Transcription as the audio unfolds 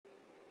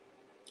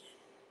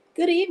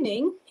Good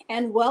evening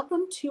and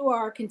welcome to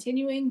our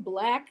continuing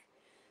Black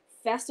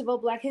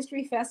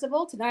History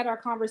Festival. Tonight, our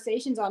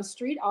conversations on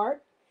street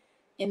art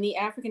in the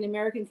African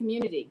American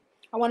community.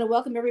 I want to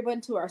welcome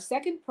everyone to our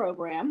second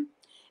program.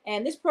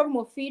 And this program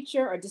will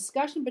feature a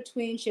discussion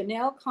between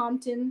Chanel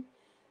Compton,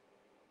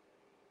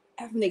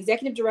 the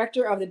executive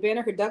director of the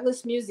Banneker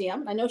Douglas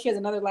Museum. I know she has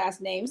another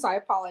last name, so I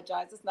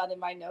apologize. It's not in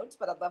my notes,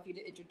 but I'd love you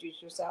to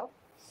introduce yourself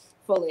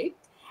fully.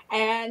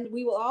 And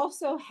we will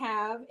also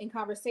have in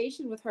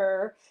conversation with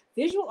her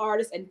visual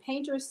artist and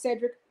painter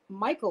Cedric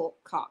Michael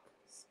Cox.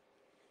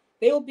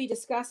 They will be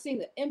discussing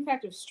the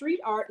impact of street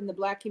art in the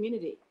Black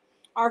community.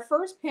 Our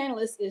first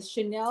panelist is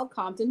Chanel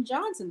Compton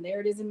Johnson. There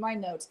it is in my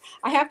notes.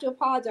 I have to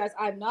apologize.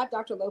 I'm not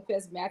Dr.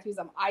 Lopez Matthews.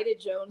 I'm Ida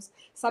Jones,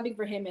 subbing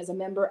for him as a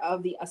member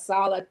of the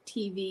Asala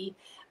TV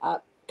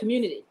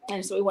community.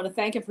 And so we want to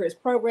thank him for his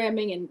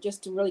programming and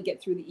just to really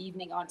get through the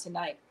evening on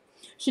tonight.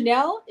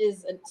 Chanel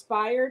is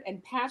inspired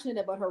and passionate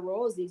about her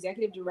role as the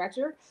executive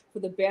director for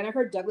the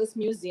Banneker Douglas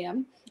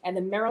Museum and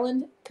the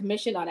Maryland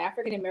Commission on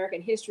African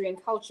American History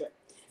and Culture.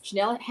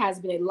 Chanel has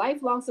been a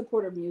lifelong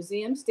supporter of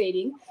museums,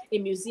 stating, "A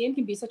museum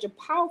can be such a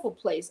powerful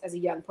place as a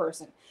young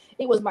person.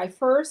 It was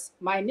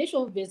my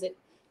initial visit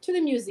to the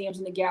museums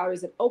and the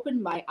galleries that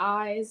opened my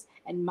eyes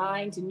and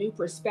mind to new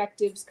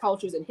perspectives,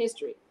 cultures, and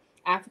history.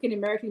 African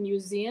American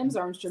museums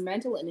are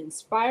instrumental in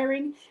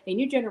inspiring a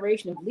new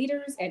generation of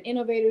leaders and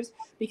innovators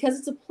because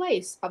it's a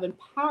place of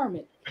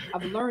empowerment,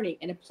 of learning,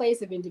 and a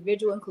place of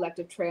individual and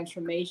collective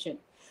transformation."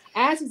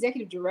 As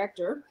executive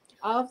director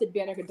of the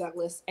Banneker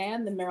Douglas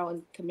and the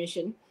Maryland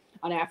Commission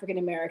on African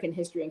American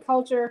History and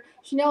Culture,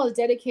 Chanel is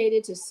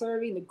dedicated to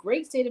serving the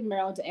great state of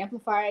Maryland to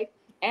amplify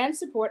and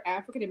support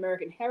African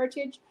American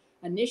heritage,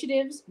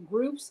 initiatives,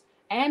 groups,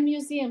 and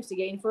museums to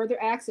gain further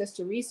access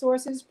to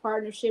resources,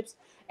 partnerships,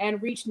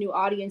 and reach new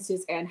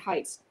audiences and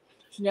heights.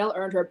 Chanel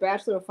earned her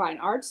Bachelor of Fine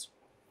Arts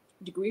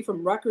degree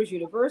from Rutgers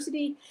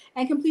University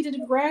and completed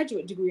a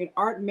graduate degree in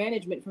art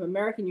management from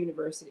American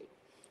University.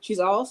 She's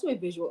also a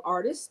visual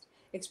artist,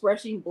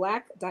 expressing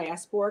Black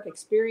diasporic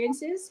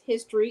experiences,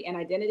 history, and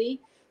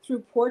identity through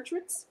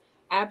portraits,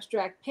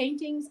 abstract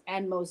paintings,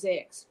 and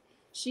mosaics.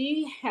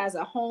 She has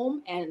a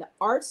home and an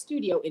art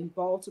studio in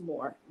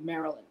Baltimore,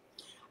 Maryland.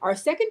 Our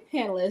second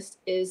panelist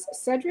is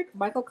Cedric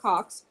Michael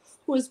Cox,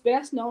 who is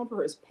best known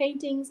for his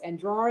paintings and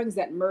drawings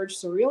that merge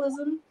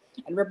surrealism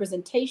and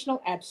representational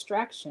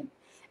abstraction.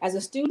 As a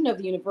student of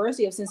the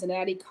University of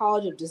Cincinnati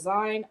College of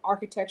Design,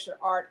 Architecture,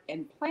 Art,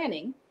 and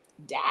Planning,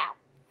 DAP,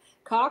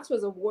 Cox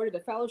was awarded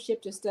a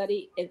fellowship to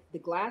study at the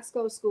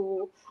Glasgow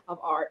School of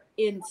Art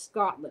in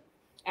Scotland.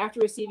 After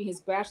receiving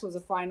his Bachelor's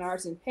of Fine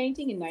Arts in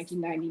Painting in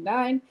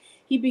 1999,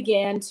 he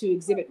began to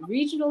exhibit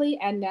regionally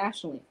and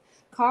nationally.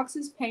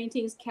 Cox's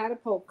paintings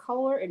catapult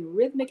color and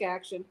rhythmic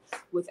action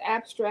with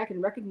abstract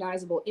and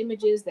recognizable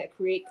images that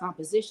create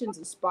compositions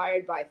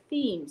inspired by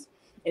themes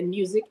in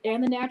music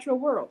and the natural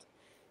world.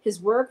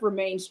 His work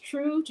remains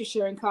true to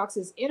sharing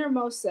Cox's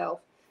innermost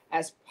self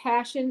as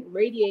passion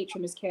radiates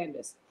from his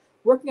canvas.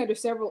 Working under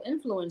several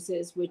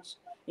influences, which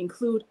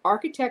include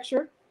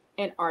architecture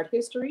and art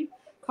history,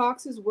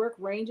 Cox's work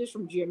ranges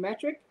from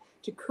geometric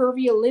to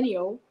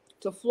curvilineal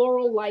to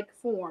floral-like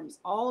forms,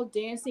 all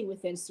dancing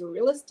within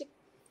surrealistic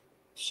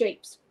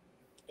shapes.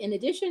 In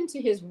addition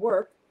to his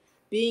work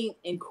being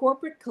in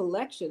corporate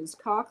collections,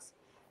 Cox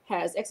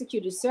has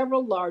executed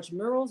several large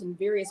murals in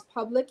various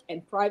public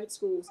and private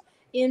schools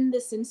in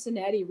the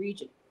Cincinnati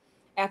region.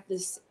 At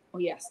this, oh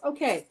yes,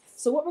 okay.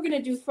 So what we're going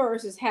to do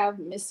first is have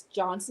Miss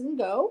Johnson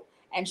go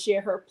and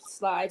share her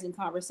slides and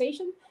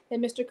conversation.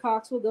 Then Mr.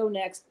 Cox will go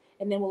next,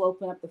 and then we'll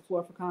open up the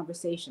floor for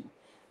conversation.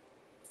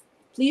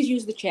 Please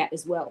use the chat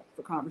as well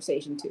for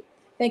conversation too.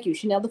 Thank you.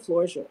 Chanel, the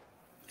floor is yours.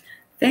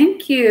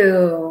 Thank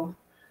you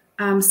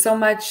so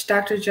much,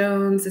 Dr.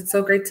 Jones. It's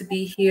so great to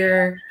be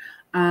here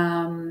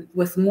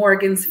with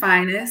Morgan's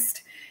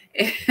finest.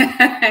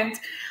 And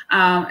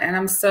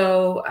I'm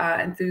so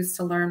enthused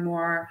to learn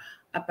more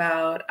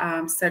about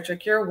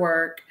Cedric, your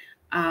work.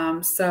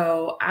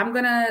 So I'm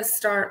gonna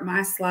start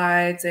my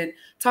slides and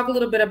talk a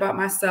little bit about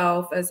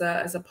myself as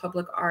a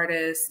public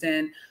artist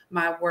and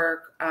my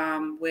work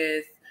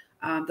with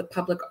the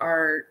public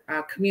art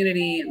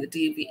community in the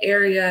DMV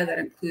area that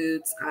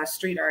includes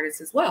street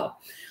artists as well.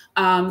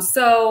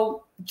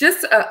 So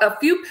just a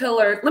few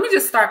pillars. Let me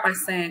just start by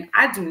saying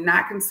I do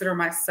not consider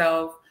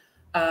myself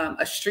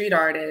a street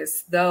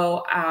artist,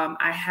 though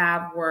I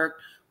have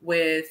worked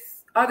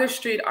with other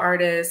street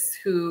artists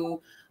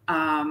who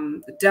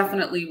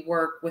definitely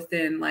work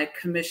within like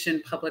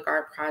commissioned public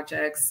art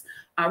projects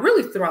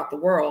really throughout the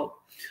world.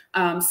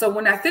 So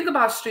when I think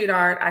about street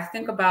art, I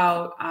think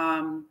about,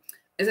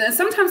 and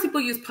sometimes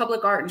people use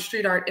public art and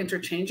street art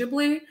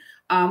interchangeably,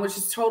 which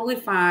is totally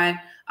fine.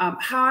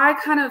 How I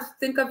kind of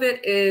think of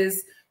it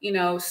is, you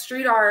know,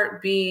 street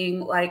art being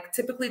like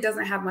typically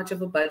doesn't have much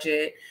of a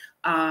budget,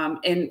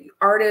 and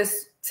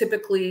artists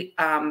typically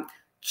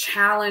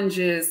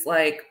challenges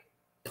like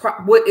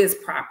what is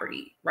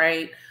property,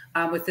 right?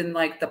 Within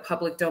like the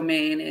public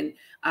domain.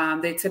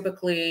 And they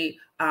typically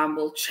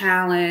will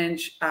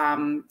challenge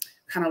kind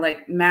kind of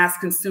like mass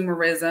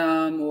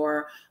consumerism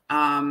or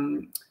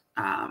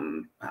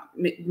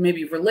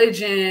maybe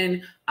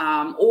religion,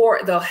 or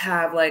they'll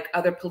have like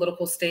other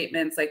political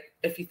statements. Like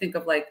if you think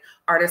of like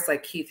artists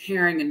like Keith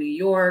Haring in New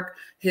York,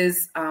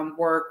 his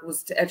work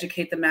was to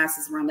educate the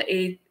masses around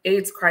the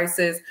AIDS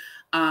crisis.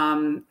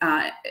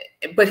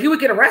 But he would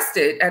get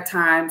arrested at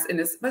times,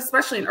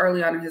 especially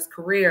early on in his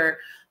career,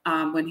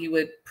 when he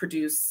would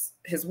produce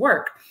his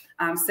work.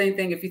 Same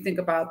thing if you think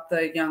about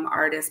the young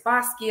artist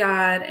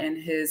Basquiat and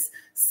his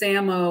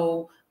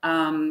Samo,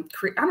 I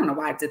don't know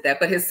why I did that,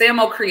 but his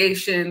Samo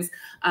creations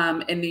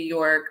in New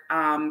York.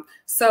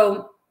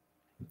 So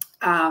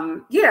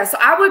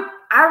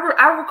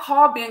I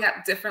recall being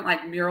at different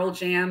like mural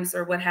jams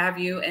or what have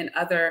you, and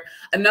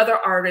another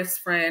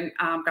artist friend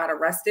got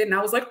arrested, and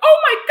I was like, oh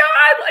my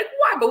God, like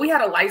why? But we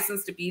had a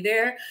license to be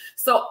there.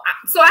 So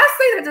I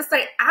say that to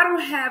say I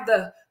don't have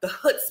the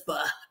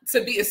chutzpah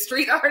to be a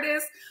street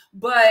artist,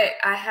 but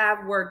I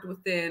have worked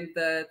within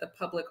the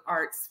public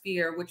art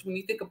sphere, which when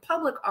you think of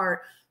public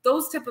art,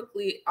 those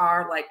typically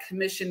are like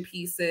commission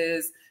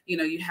pieces. You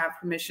know, you have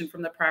permission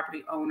from the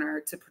property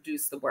owner to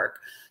produce the work.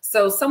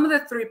 So some of the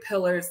three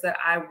pillars that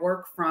I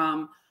work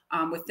from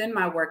within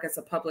my work as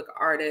a public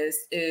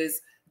artist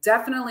is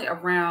definitely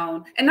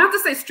around, and not to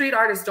say street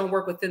artists don't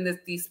work within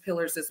these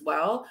pillars as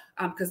well,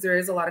 because there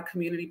is a lot of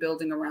community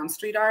building around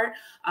street art.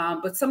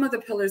 But some of the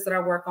pillars that I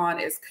work on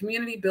is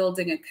community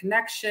building and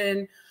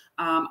connection.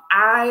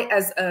 I,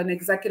 as an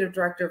executive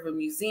director of a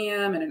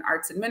museum and an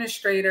arts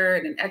administrator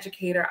and an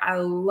educator, I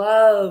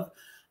love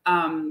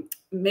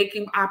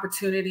making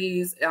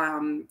opportunities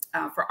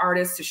for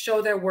artists to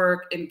show their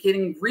work and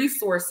getting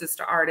resources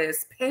to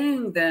artists,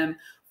 paying them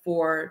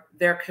for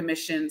their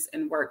commissions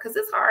and work, because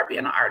it's hard being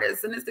an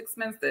artist and it's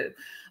expensive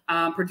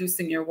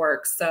producing your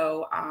work.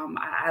 So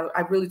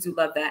I really do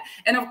love that.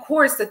 And of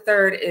course, the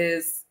third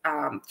is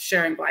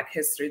sharing Black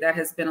history. That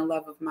has been a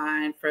love of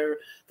mine for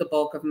the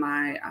bulk of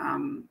my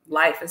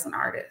life as an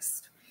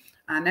artist.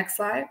 Next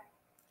slide.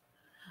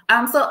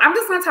 So I'm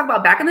just going to talk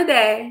about back in the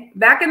day.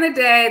 Back in the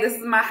day, this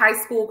is my high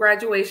school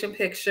graduation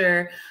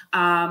picture.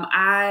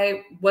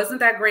 I wasn't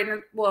that great.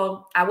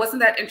 Well, I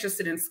wasn't that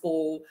interested in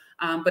school,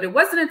 but it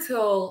wasn't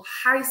until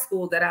high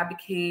school that I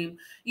became,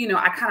 you know,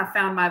 I kind of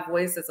found my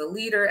voice as a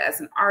leader, as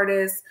an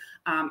artist.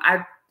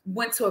 I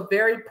went to a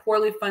very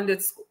poorly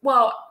funded school.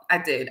 Well, I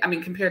did. I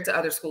mean, compared to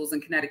other schools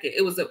in Connecticut,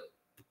 it was a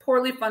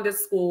poorly funded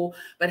school,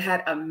 but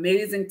had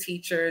amazing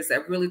teachers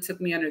that really took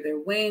me under their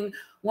wing.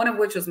 One of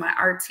which was my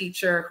art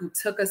teacher, who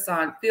took us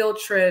on field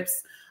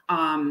trips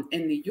in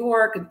New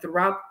York and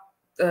throughout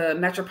the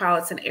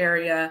metropolitan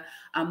area.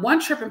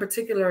 One trip in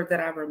particular that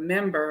I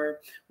remember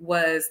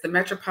was the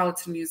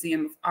Metropolitan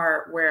Museum of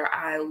Art, where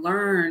I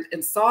learned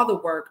and saw the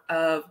work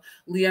of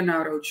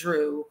Leonardo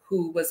Drew,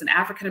 who was an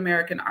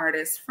African-American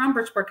artist from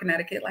Bridgeport,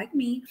 Connecticut, like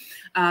me,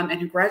 and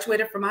who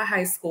graduated from my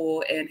high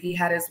school, and he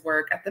had his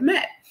work at the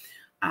Met.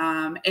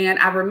 And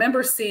I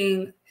remember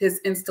seeing his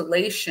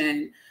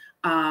installation,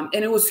 and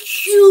it was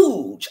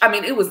huge. I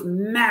mean, it was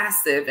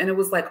massive, and it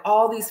was like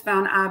all these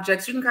found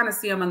objects. You can kind of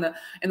see him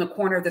in the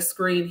corner of the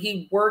screen.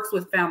 He works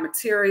with found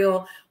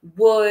material,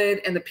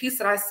 wood, and the piece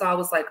that I saw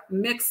was like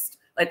mixed,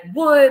 like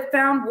wood,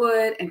 found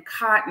wood, and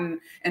cotton,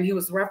 and he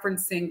was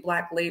referencing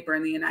Black labor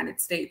in the United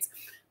States.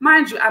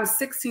 Mind you, I'm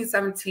 16,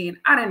 17.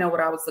 I didn't know what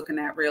I was looking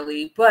at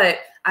really, but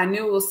I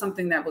knew it was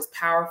something that was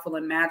powerful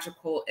and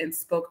magical and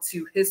spoke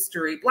to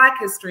history, Black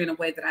history, in a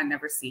way that I'd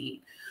never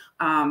seen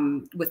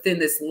within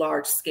this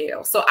large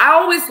scale. So I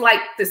always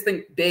liked this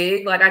thing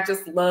big. Like I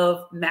just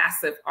love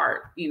massive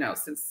art, you know,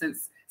 since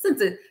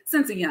a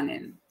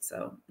youngin'.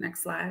 So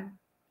next slide.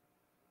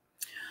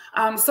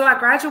 So I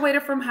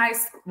graduated from high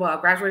school. Well, I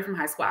graduated from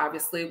high school,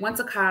 obviously, went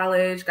to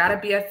college, got a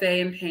BFA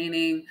in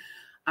painting.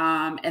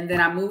 And then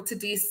I moved to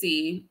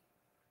DC,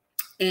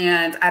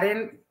 and I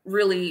didn't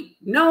really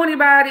know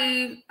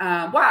anybody.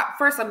 Well,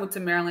 first I moved to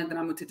Maryland, then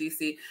I moved to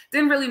DC.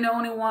 Didn't really know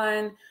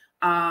anyone.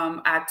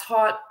 I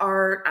taught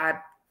art. I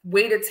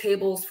waited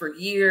tables for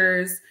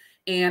years,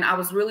 and I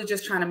was really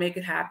just trying to make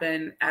it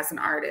happen as an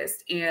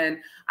artist. And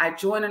I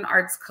joined an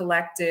arts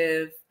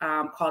collective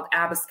called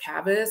Abbas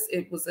Cabas.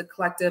 It was a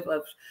collective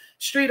of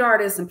street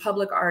artists and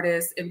public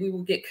artists, and we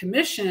would get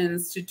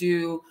commissions to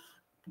do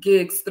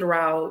gigs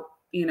throughout,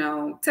 you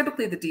know,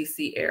 typically the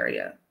DC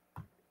area.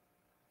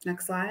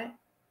 Next slide.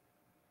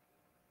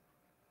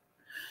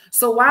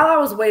 So while I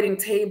was waiting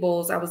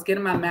tables, I was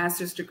getting my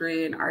master's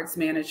degree in arts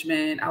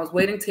management. I was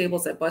waiting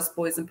tables at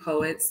Busboys and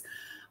Poets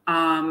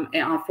and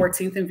on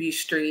 14th and V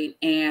Street.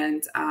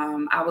 And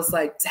I was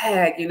like,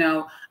 dang, you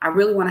know, I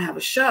really want to have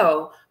a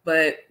show,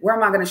 but where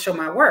am I going to show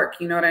my work?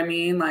 You know what I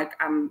mean? Like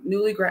I'm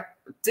newly I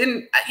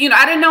didn't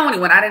know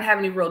anyone. I didn't have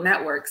any real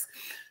networks.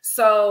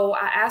 So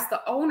I asked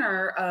the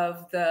owner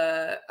of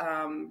the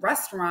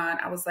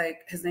restaurant, I was like,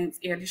 his name's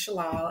Andy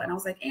Shalal. And I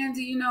was like,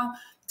 Andy, you know,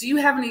 do you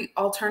have any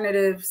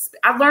alternatives?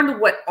 I learned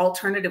what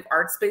alternative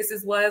art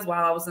spaces was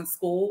while I was in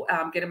school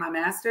getting my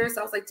master's.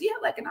 So I was like, do you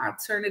have like an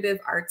alternative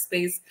art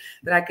space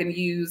that I can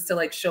use to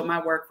like show my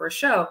work for a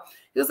show?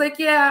 He was like,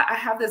 yeah, I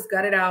have this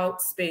gutted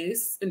out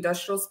space,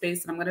 industrial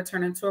space, and I'm going to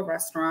turn it into a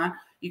restaurant.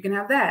 You can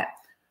have that.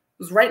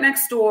 It was right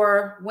next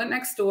door, went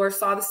next door,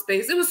 saw the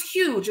space. It was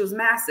huge. It was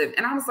massive.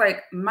 And I was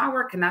like, my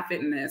work cannot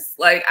fit in this.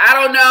 Like, I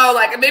don't know,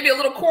 like maybe a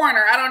little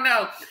corner. I don't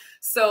know.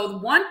 So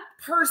one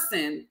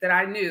person that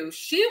I knew,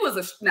 she was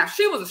a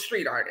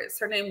street artist.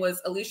 Her name was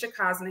Alicia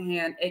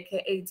Cosnahan,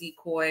 AKA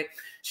Decoy.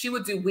 She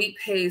would do wheat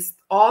paste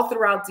all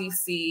throughout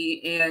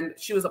DC. And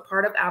she was a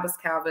part of Albus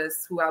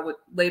Calvis, who I would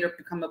later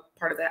become a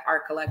part of that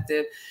art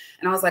collective.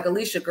 And I was like,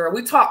 Alicia, girl,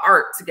 we taught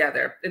art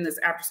together in this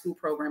after school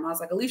program. I was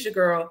like, Alicia,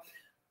 girl,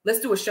 let's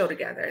do a show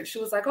together. And she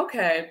was like,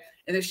 okay.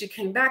 And then she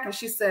came back and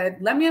she said,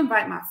 let me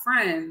invite my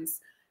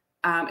friends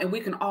and we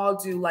can all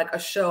do like a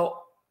show,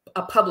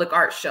 a public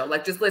art show.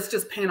 Like let's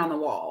just paint on the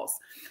walls.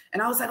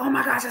 And I was like, oh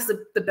my gosh, that's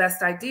the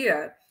best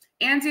idea.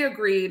 Andy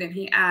agreed. And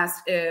he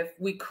asked if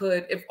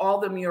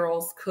all the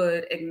murals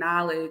could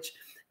acknowledge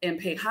and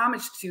pay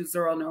homage to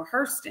Zora Neale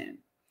Hurston.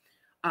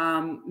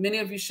 Many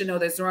of you should know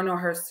that Zora Neale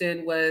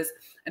Hurston was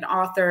an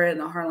author in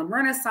the Harlem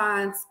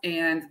Renaissance,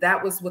 and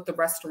that was what the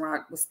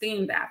restaurant was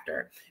themed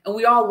after. And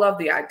we all loved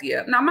the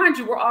idea. Now, mind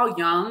you, we're all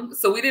young,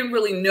 so we didn't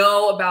really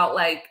know about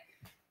like,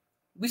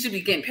 we should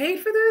be getting paid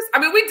for this. I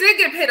mean, we did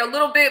get paid a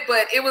little bit,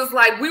 but it was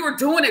like, we were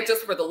doing it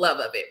just for the love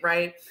of it,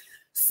 right?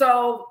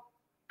 So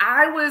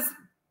I was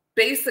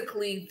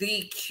basically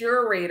the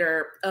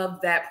curator of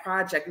that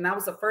project. And that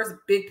was the first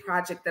big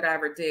project that I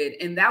ever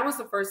did. And that was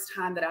the first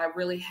time that I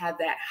really had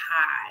that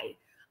high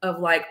of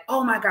like,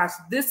 oh my gosh,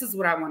 this is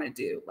what I want to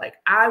do. Like,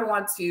 I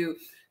want to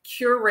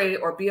curate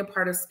or be a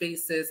part of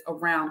spaces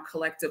around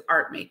collective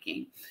art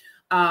making.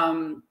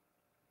 And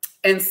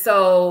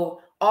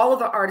so all of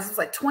the artists, it was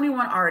like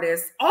 21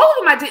 artists, all of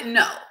them I didn't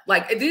know.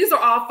 Like, these are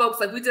all folks,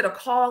 like we did a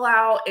call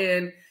out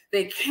and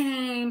they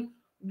came,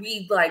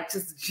 we like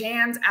just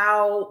jammed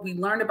out. We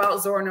learned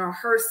about Zora Neale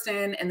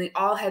Hurston, and they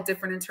all had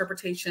different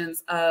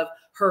interpretations of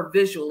her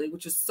visually,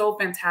 which is so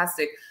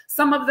fantastic.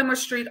 Some of them are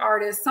street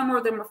artists, some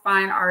of them are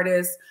fine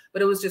artists,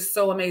 but it was just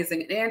so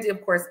amazing. And Andy,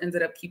 of course,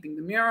 ended up keeping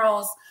the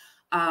murals.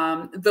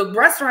 The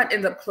restaurant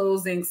ended up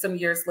closing some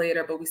years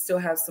later, but we still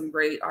have some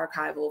great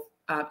archival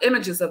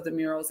images of the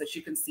murals that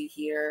you can see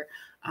here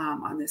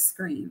on this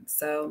screen.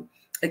 So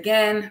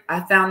again,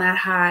 I found that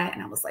high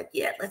and I was like,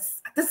 yeah,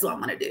 this is what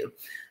I'm gonna do.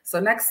 So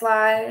next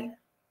slide.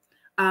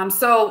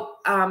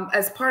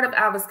 As part of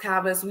Albus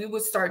Calvis, we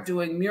would start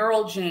doing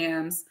mural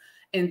jams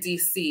in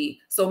DC.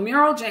 So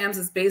mural jams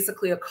is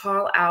basically a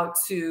call out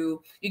to,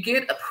 you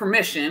get a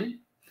permission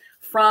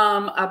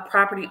from a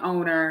property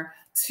owner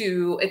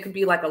to, it could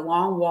be like a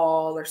long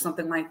wall or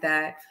something like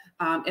that,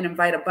 and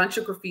invite a bunch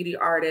of graffiti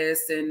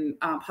artists and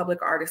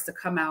public artists to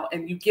come out,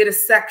 and you get a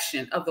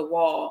section of the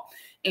wall,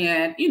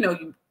 and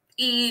you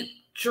eat,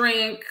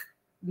 drink,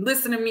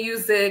 listen to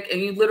music,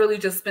 and you literally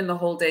just spend the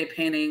whole day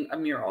painting a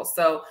mural.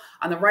 So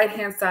on the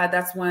right-hand side,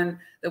 that's one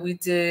that we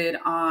did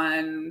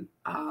on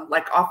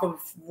like off of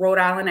Rhode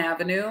Island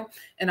Avenue.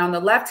 And on the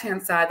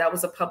left-hand side, that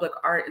was a public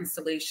art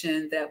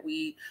installation that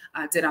we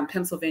did on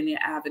Pennsylvania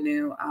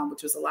Avenue,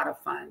 which was a lot of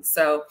fun.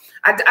 So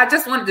I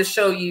just wanted to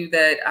show you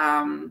that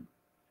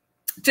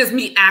just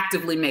me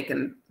actively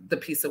making the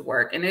piece of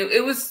work. And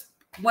it was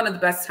one of the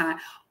best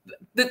times.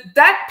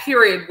 That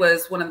period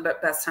was one of the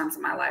best times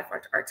of my life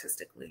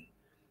artistically.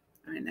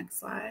 All right, next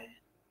slide.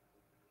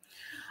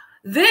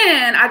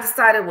 Then I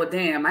decided, well,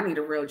 damn, I need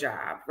a real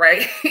job,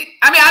 right?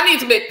 I mean, I need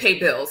to pay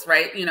bills,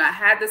 right? I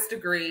had this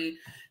degree.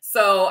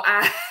 So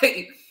I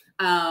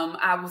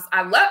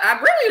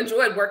really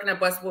enjoyed working at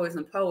Busboys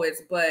and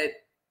Poets, but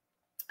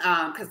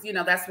because,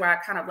 that's where I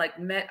kind of like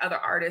met other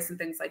artists and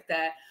things like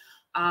that.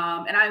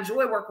 And I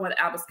enjoy working with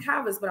Albus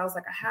Calvis, but I was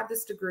like, I have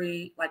this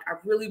degree. Like, I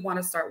really want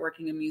to start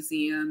working in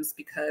museums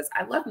because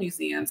I love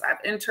museums. I've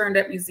interned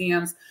at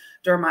museums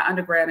during my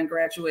undergrad and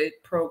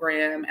graduate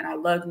program, and I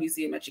love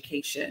museum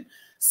education.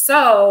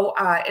 So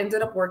I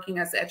ended up working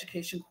as the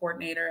education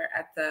coordinator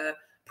at the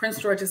Prince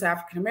George's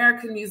African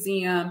American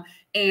Museum.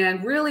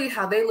 And really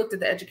how they looked at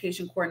the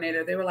education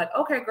coordinator, they were like,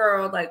 okay,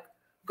 girl, like,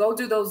 go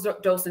do those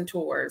docent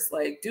tours,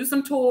 like do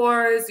some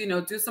tours,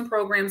 do some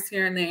programs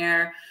here and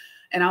there.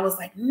 And I was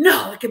like,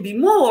 no, it could be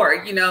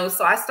more,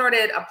 So I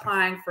started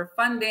applying for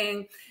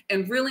funding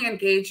and really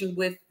engaging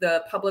with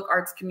the public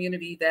arts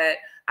community that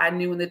I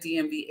knew in the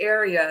DMV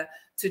area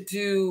to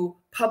do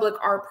public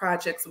art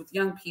projects with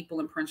young people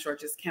in Prince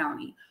George's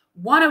County.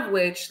 One of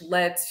which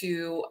led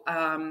to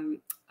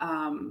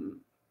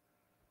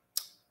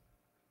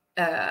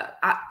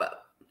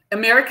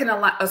American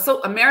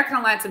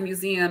Alliance of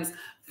Museums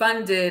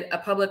funded a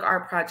public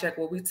art project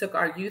where we took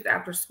our youth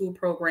after school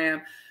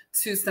program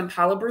to Sao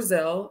Paulo,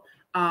 Brazil,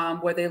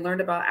 where they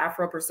learned about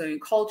Afro-Brazilian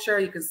culture.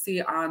 You can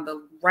see on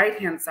the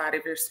right-hand side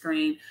of your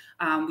screen,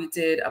 we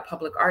did a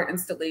public art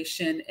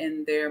installation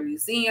in their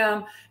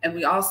museum. And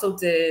we also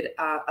did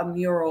a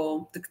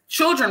mural. The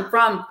children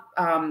from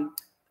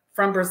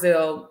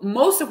Brazil,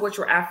 most of which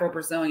were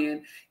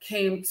Afro-Brazilian,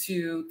 came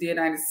to the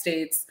United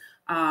States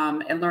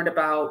and learned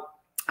about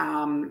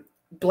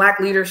Black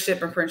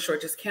leadership in Prince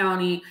George's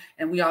County.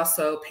 And we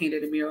also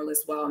painted a mural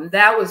as well. And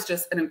that was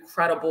just an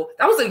incredible,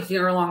 that was a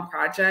year-long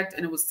project,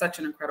 and it was such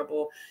an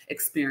incredible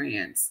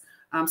experience.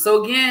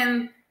 So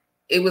again,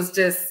 it was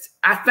just,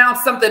 I found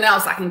something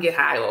else I can get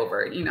high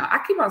over. You know, I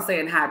keep on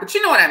saying high, but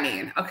you know what I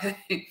mean, okay?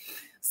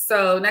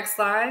 So next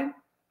slide.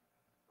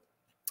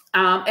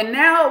 And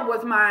now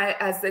with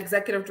as the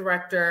executive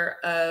director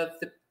of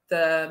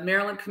the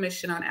Maryland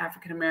Commission on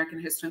African American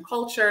History and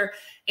Culture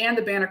and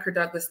the Banneker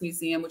Douglas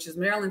Museum, which is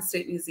Maryland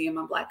State Museum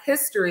on Black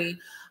History,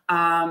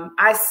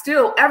 I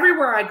still,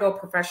 everywhere I go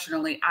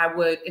professionally, I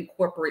would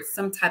incorporate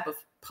some type of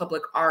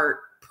public art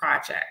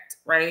project,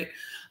 right?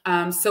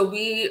 So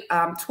we,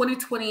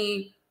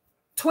 2020,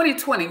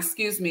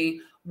 excuse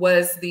me,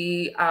 was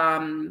the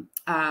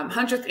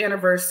 100th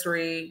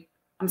anniversary.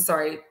 I'm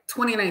sorry,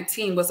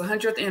 2019 was the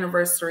 100th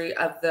anniversary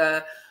of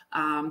the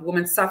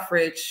Women's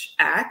Suffrage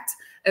Act,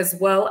 as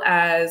well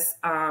as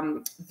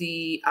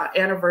the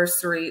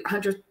anniversary,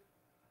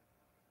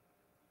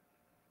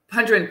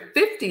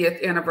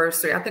 150th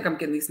anniversary, I think I'm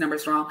getting these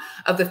numbers wrong,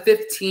 of the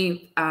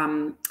 15th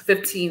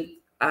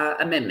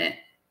Amendment.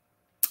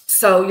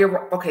 So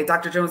you're, okay,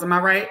 Dr. Jones, am I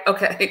right?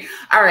 Okay,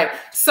 all right.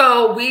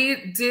 So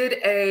we did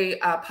a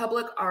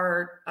public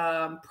art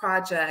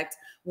project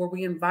where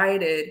we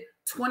invited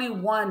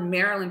 21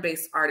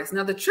 Maryland-based artists.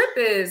 Now the trip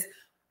is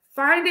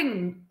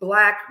finding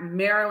Black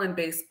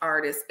Maryland-based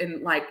artists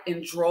in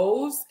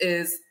droves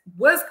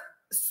was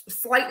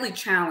slightly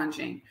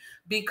challenging,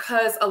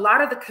 because a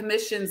lot of the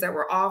commissions that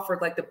were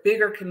offered, like the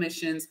bigger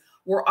commissions,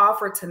 were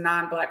offered to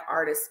non-Black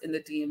artists in the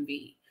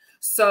DMV.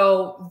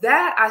 So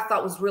that I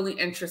thought was really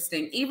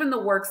interesting. Even the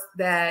works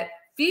that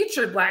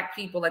featured Black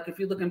people, like if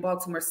you look in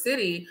Baltimore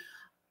City,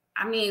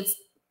 I mean,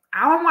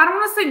 I don't want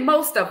to say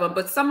most of them,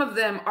 but some of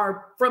them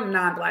are from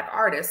non-Black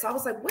artists. So I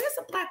was like, where's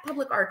the Black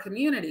public art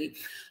community?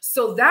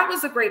 So that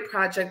was a great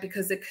project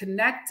because it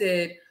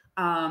connected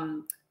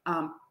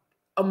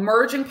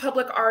emerging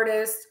public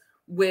artists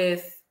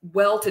with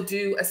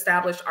well-to-do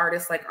established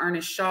artists like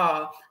Ernest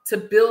Shaw to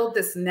build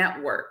this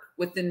network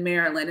within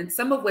Maryland, and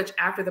some of which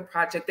after the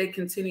project, they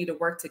continue to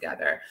work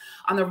together.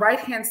 On the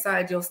right-hand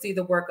side, you'll see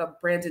the work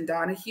of Brandon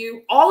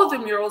Donahue. All of the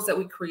murals that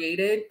we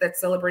created that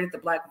celebrated the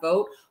Black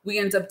vote, we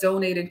end up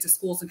donating to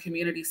schools and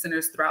community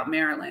centers throughout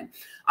Maryland.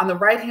 On the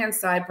right-hand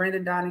side,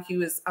 Brandon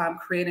Donahue is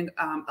creating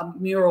a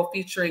mural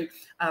featuring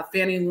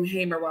Fannie Lou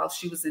Hamer while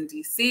she was in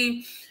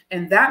DC.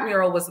 And that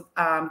mural was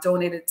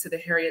donated to the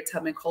Harriet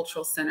Tubman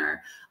Cultural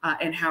Center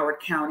in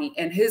Howard County.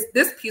 And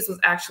this piece was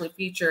actually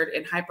featured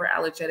in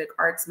Hyperallergenic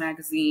Arts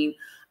magazine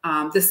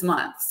this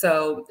month.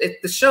 So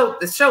the show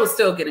is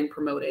still getting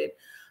promoted.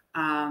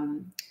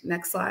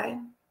 Next slide.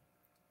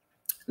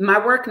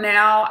 My work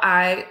now,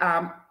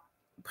 I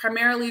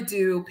primarily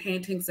do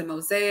paintings and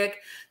mosaic.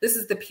 This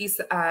is the piece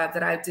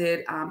that I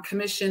did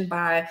commissioned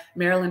by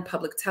Maryland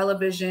Public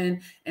Television,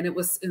 and it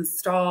was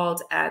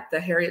installed at the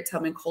Harriet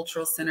Tubman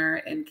Cultural Center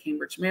in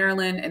Cambridge,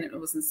 Maryland, and it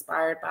was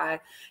inspired by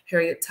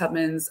Harriet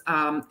Tubman's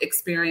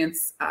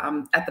experience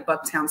at the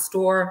Bucktown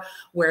store,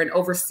 where an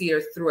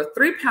overseer threw a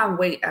 3-pound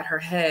weight at her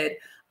head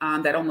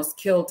that almost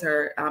killed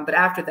her. But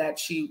after that,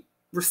 she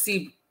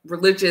received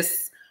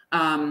religious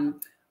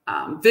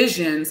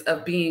visions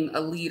of being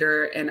a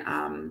leader and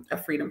a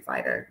freedom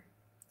fighter.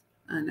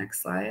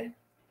 Next slide.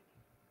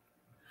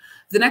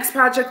 The next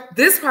project,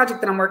 this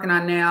project that I'm working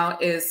on now,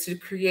 is to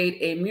create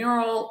a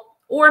mural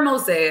or a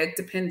mosaic,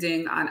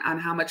 depending on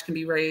how much can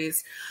be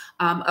raised,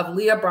 of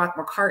Leah Brock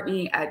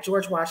McCartney at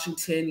George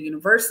Washington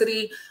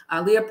University.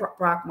 Leah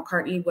Brock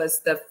McCartney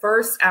was the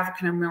first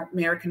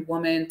African-American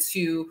woman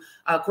to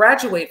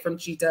graduate from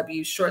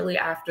GW shortly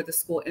after the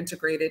school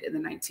integrated in the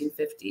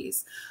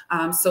 1950s.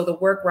 So the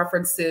work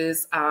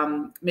references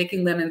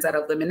making lemons out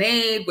of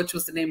lemonade, which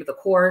was the name of the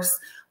course,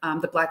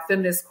 the Black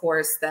feminist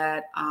course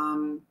that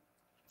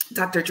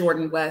Dr.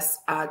 Jordan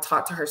West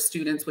taught to her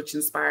students, which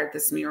inspired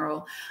this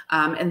mural.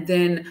 And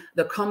then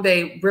the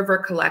Combe River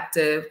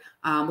Collective,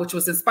 which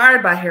was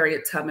inspired by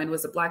Harriet Tubman,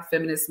 was a Black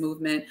feminist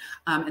movement.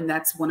 And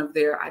that's one of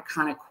their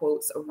iconic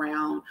quotes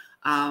around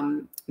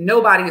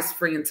nobody is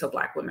free until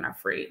Black women are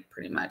free,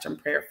 pretty much. I'm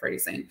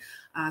paraphrasing.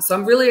 So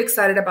I'm really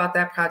excited about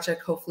that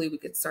project. Hopefully we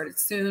get started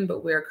soon,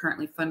 but we're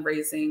currently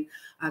fundraising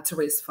to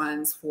raise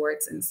funds for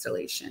its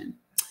installation.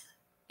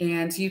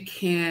 And you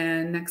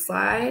can, next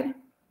slide.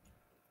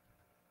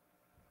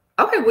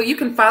 Okay, well, you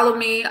can follow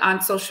me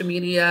on social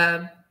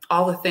media,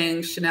 all the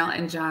things, Chanel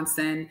and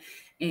Johnson.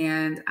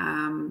 And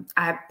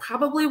I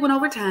probably went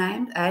over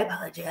time. I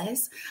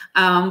apologize.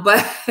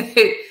 But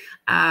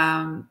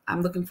I'm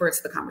looking forward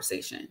to the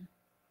conversation.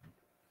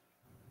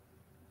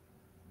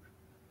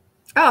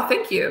 Oh,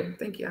 thank you.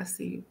 Thank you. I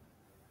see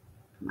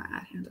my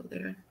ad handle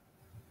there.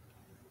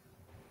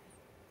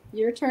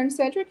 Your turn,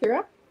 Cedric. You're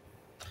up.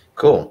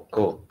 Cool,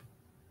 cool.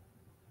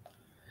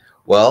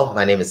 Well,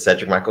 my name is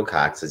Cedric Michael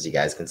Cox, as you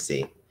guys can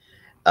see.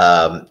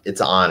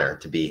 It's an honor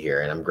to be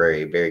here, and I'm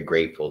very, very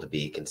grateful to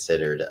be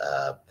considered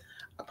a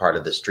part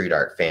of the street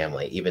art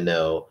family, even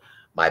though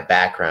my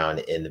background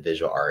in the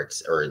visual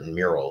arts or in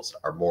murals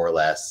are more or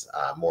less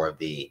more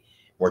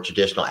more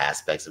traditional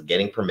aspects of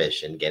getting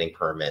permission, getting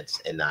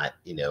permits, and not,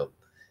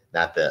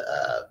 not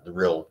the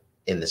real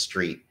in the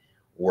street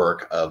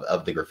work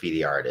of the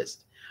graffiti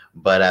artist.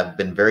 But I've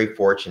been very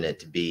fortunate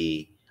to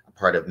be a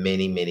part of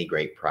many, many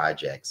great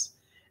projects,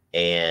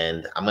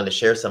 and I'm going to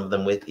share some of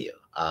them with you.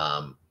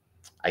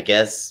 I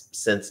guess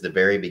since the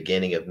very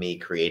beginning of me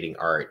creating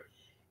art,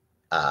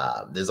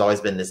 there's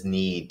always been this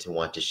need to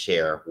want to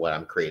share what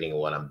I'm creating and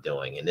what I'm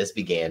doing. And this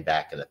began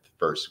back in the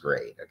first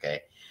grade.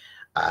 Okay.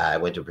 I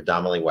went to a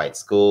predominantly white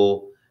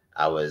school.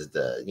 I was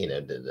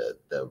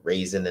the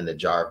raisin in the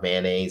jar of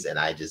mayonnaise, and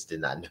I just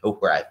did not know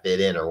where I fit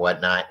in or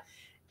whatnot.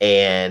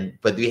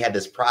 But we had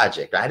this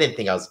project. I didn't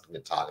think I was going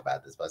to talk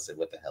about this, but I said,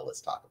 what the hell,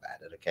 let's talk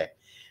about it. Okay.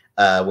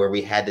 Where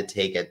we had to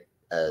take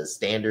a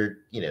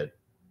standard,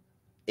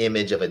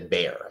 image of a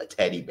bear, a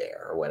teddy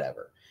bear or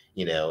whatever,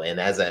 and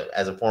as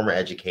a former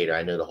educator,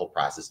 I know the whole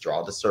process.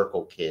 Draw the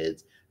circle,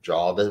 kids,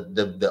 draw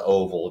the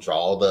oval,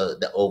 draw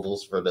the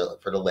ovals for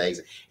the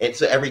legs. And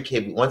so every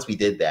kid, once we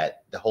did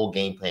that, the whole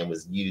game plan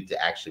was you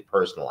to actually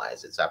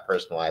personalize it. So I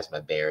personalized my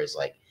bear as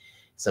like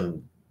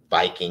some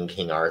Viking,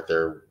 King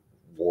Arthur,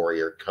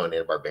 warrior, Conan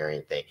the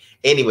Barbarian thing.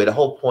 Anyway, the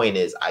whole point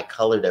is I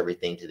colored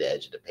everything to the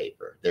edge of the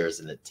paper. There's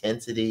an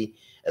intensity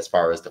as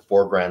far as the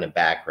foreground and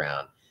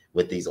background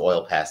with these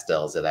oil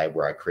pastels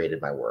where I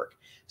created my work.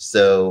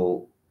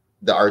 So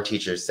the art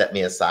teacher set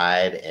me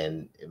aside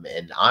and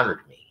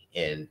honored me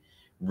and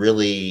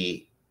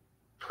really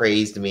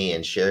praised me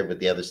and shared with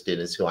the other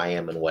students who I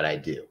am and what I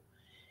do.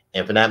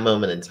 And from that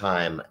moment in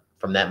time,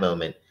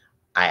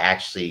 I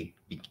actually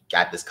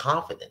got this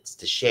confidence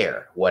to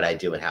share what I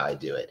do and how I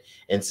do it.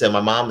 And so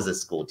my mom is a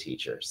school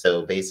teacher.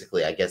 So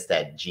basically, I guess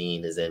that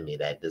gene is in me,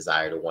 that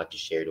desire to want to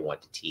share, to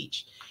want to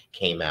teach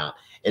came out.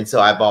 And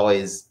so I've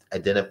always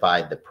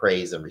identified the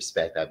praise and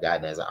respect I've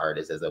gotten as an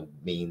artist as a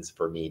means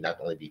for me not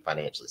only to be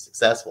financially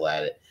successful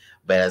at it,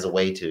 but as a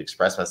way to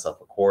express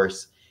myself, of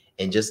course,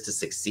 and just to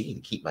succeed,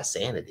 to keep my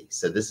sanity.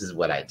 So this is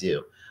what I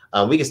do.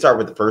 We can start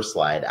with the first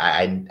slide.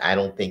 I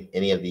don't think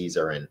any of these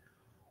are in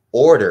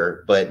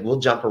order, but we'll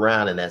jump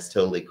around, and that's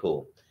totally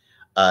cool.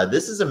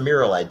 This is a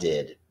mural I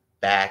did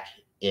back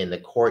in the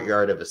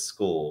courtyard of a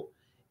school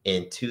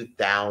in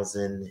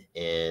 2000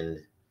 and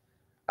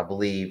I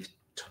believe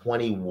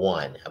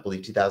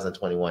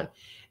 2021,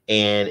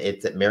 and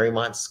it's at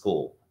Marymount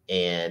School.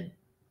 And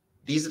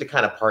these are the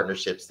kind of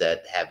partnerships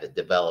that have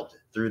developed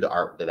through the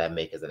art that I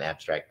make as an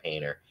abstract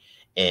painter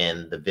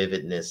and the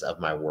vividness of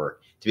my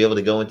work to be able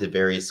to go into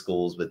various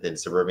schools within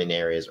suburban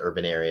areas,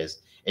 urban areas,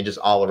 and just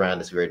all around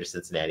this greater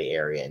Cincinnati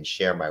area and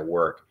share my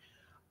work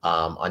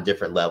on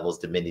different levels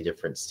to many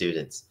different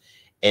students.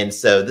 And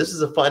so this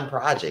is a fun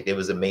project. It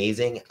was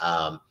amazing.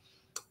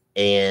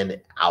 And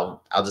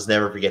I'll just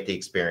never forget the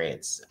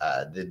experience.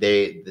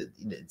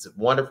 It's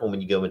wonderful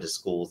when you go into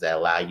schools that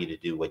allow you to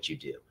do what you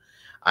do.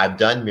 I've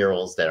done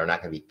murals that are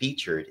not going to be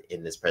featured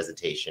in this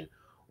presentation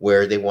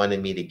where they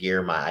wanted me to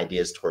gear my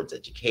ideas towards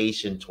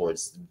education,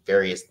 towards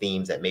various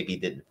themes that maybe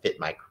didn't fit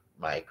my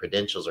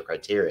credentials or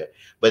criteria,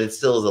 but it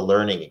still is a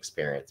learning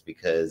experience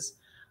because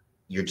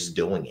you're just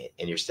doing it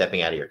and you're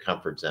stepping out of your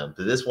comfort zone.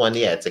 So this one,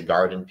 yeah, it's a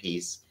garden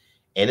piece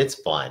and it's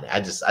fun. I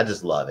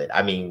just love it.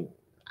 I mean,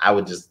 I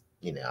would just,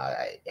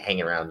 I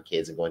hanging around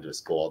kids and going to a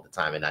school all the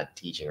time and not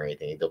teaching or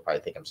anything. They'll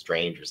probably think I'm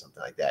strange or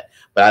something like that.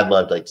 But I'd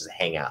love to just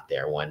hang out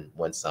there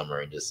one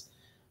summer and just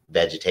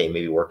vegetate,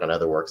 maybe work on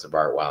other works of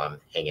art while I'm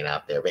hanging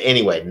out there. But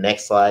anyway,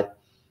 next slide.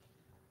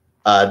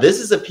 This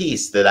is a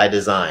piece that I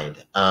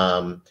designed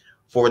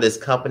for this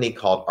company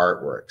called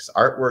Artworks.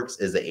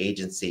 Artworks is an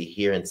agency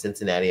here in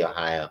Cincinnati,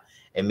 Ohio.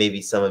 And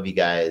maybe some of you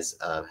guys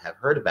have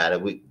heard about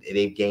it.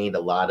 They've gained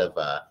a lot of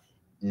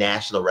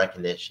national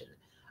recognition.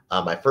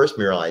 My first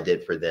mural I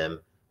did for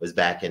them was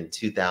back in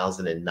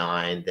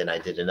 2009. Then I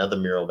did another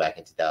mural back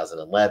in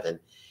 2011.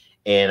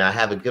 And I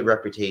have a good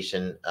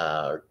reputation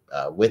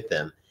with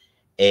them.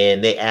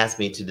 And they asked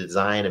me to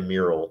design a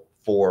mural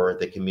for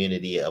the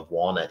community of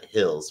Walnut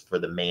Hills for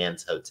the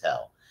Mann's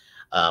Hotel.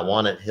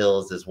 Walnut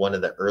Hills is one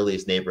of the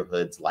earliest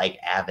neighborhoods like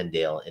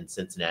Avondale in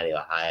Cincinnati,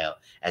 Ohio.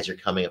 As you're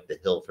coming up the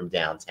hill from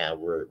downtown,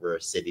 we're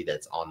a city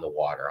that's on the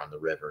water, on the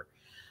river.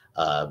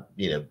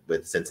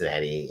 With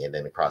Cincinnati, and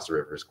then across the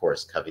river, of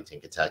course,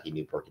 Covington, Kentucky,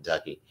 Newport,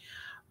 Kentucky.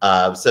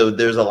 So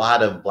there's a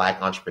lot of Black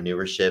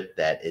entrepreneurship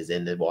that is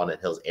in the Walnut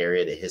Hills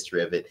area, the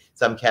history of it.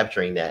 So I'm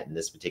capturing that in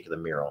this particular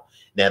mural.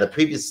 Now, the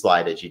previous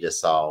slide that you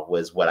just saw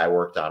was what I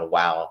worked on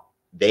while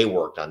they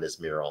worked on this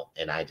mural,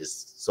 and I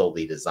just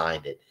solely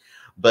designed it.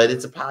 But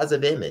it's a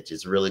positive image.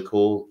 It's really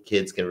cool.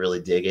 Kids can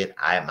really dig it.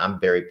 I'm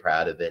very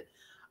proud of it.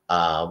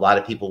 A lot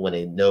of people, when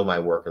they know my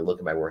work or look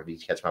at my work, if you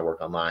catch my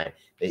work online,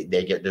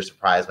 they're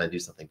surprised when I do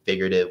something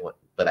figurative,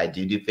 but I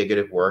do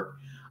figurative work.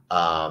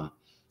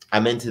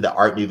 I'm into the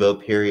Art Nouveau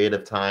period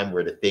of time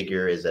where the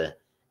figure is an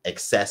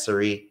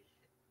accessory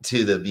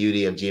to the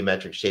beauty of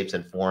geometric shapes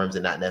and forms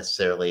and not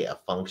necessarily a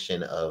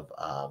function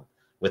of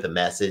with a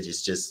message.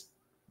 It's just,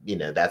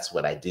 that's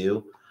what I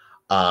do.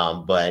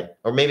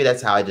 Or maybe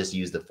that's how I just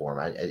use the form.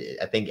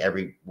 I think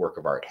every work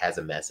of art has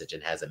a message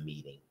and has a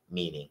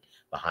meaning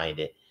behind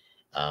it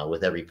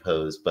with every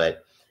pose.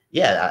 But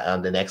Yeah,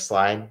 on the next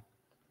slide.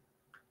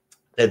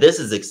 Now, this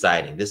is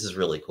exciting. This is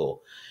really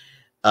cool.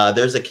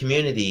 There's a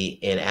community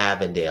in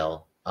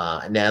Avondale.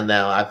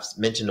 Now I've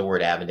mentioned the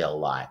word Avondale a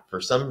lot.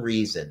 For some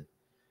reason,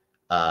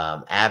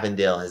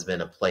 Avondale has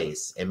been a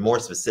place, and more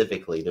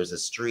specifically, there's a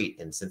street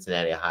in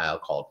Cincinnati, Ohio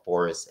called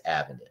Forest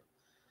Avenue.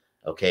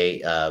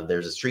 Okay,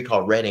 there's a street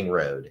called Reading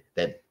Road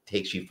that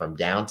takes you from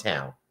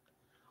downtown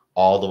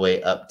all the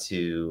way up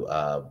to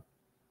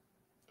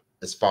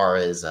as far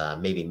as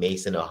maybe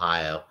Mason,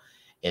 Ohio,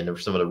 and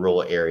some of the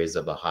rural areas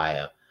of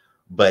Ohio.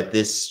 But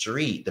this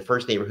street, the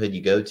first neighborhood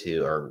you go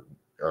to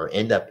or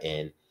end up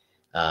in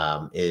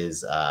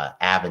is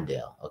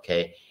Avondale.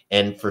 Okay.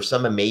 And for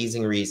some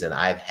amazing reason,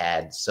 I've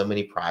had so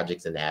many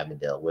projects in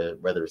Avondale,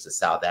 whether it's the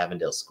South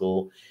Avondale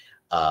School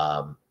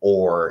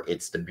or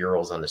it's the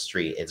murals on the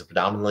street. It's a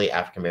predominantly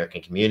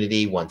African-American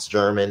community, once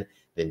German,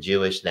 then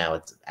Jewish, now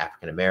it's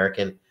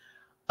African-American.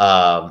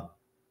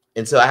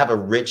 And so I have a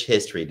rich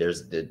history.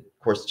 There's, of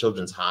course,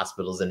 children's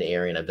hospitals in the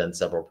area, and I've done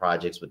several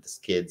projects with the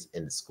kids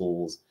in the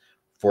schools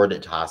for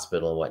the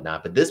hospital and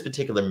whatnot. But this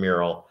particular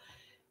mural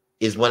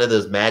is one of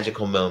those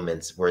magical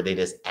moments where they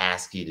just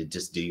ask you to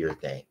just do your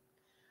thing.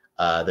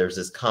 There's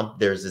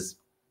this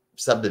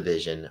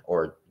subdivision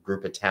or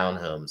group of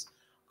townhomes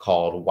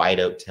called White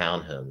Oak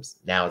Townhomes.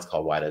 Now it's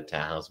called White Oak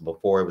Townhomes.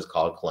 Before it was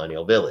called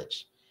Colonial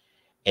Village.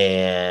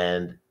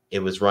 And it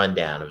was run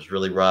down. It was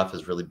really rough. It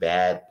was really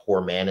bad,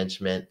 poor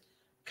management,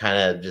 kind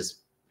of just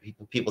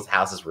people's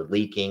houses were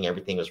leaking.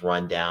 Everything was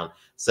run down.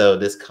 So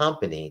this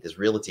company, this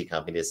realty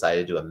company,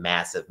 decided to do a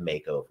massive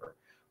makeover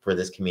for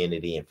this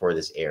community and for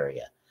this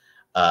area.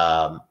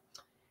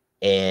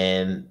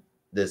 And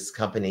this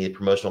company, a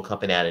promotional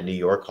company out of New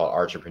York called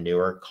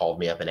Entrepreneur, called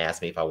me up and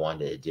asked me if I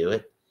wanted to do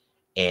it.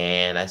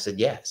 And I said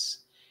yes.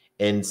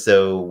 And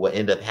so what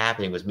ended up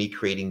happening was me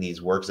creating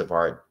these works of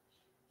art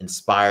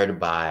inspired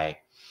by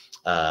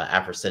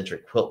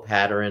Afrocentric quilt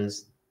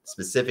patterns,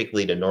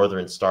 specifically the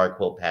Northern Star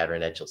quilt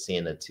pattern that you'll see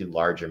in the two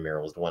larger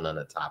murals, the one on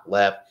the top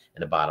left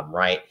and the bottom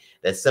right,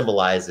 that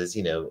symbolizes,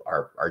 you know,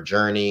 our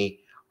journey,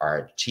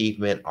 our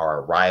achievement,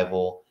 our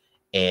arrival.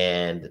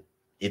 And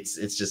it's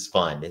just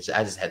fun. I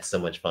just had so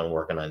much fun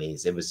working on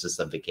these. It was just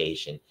a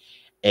vacation.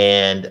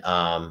 And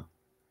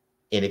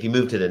if you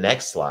move to the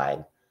next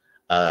slide,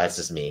 that's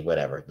just me,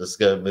 whatever. Let's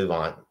go move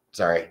on.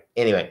 Sorry.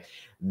 Anyway,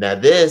 now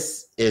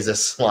this is a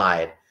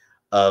slide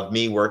of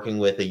me working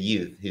with a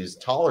youth who's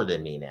taller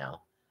than me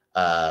now.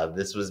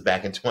 This was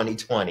back in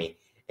 2020,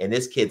 and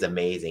this kid's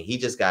amazing. He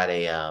just got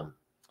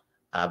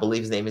I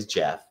believe his name is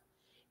Jeff.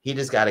 He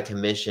just got a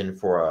commission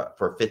for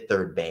Fifth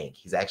Third Bank.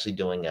 He's actually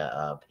doing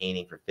a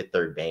painting for Fifth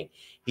Third Bank.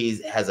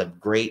 He has a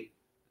great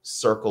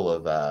circle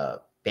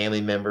of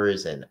family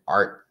members and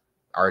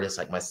artists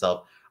like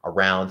myself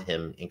around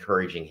him,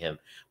 encouraging him.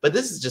 But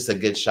this is just a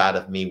good shot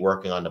of me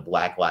working on the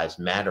Black Lives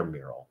Matter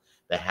mural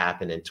that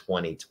happened in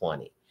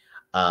 2020.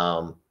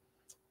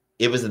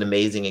 It was an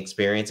amazing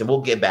experience, and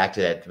we'll get back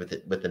to that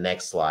with the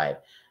next slide.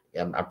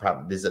 I'm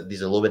probably these are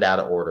a little bit out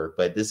of order,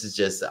 but this is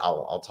just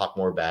I'll talk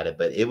more about it.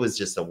 But it was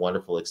just a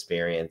wonderful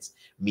experience,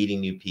 meeting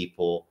new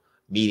people,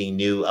 meeting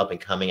new up and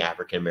coming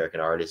African American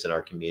artists in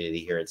our community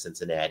here in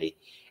Cincinnati,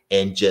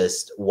 and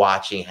just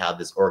watching how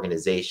this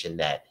organization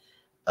that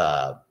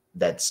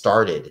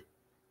started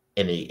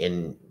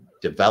and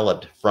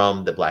developed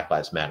from the Black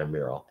Lives Matter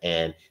mural.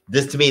 And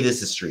this, to me,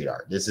 this is street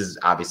art. This is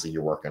obviously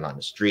you're working on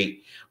the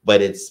street,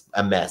 but it's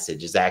a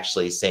message. It's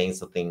actually saying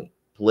something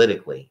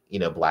politically, you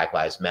know, Black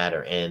Lives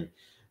Matter, and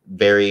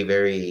very,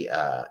 very,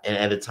 and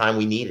at a time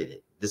we needed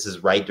it. This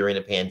is right during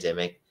the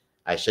pandemic.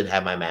 I should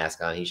have my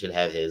mask on. He should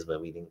have his,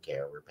 but we didn't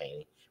care. We're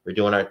painting. We're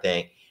doing our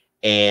thing.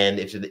 And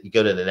if you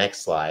go to the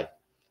next slide.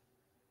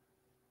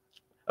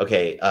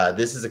 Okay,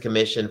 this is a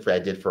commission I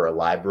did for a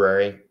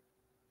library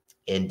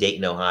in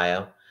Dayton,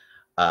 Ohio.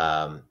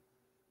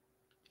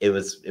 It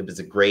was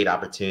a great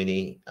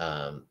opportunity.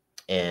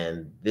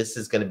 And this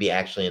is going to be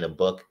actually in a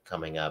book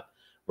coming up,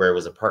 where it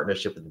was a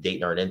partnership with the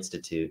Dayton Art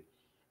Institute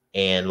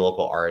and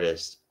local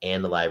artists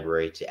and the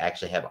library to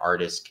actually have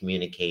artists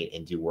communicate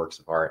and do works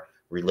of art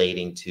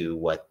relating to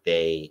what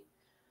they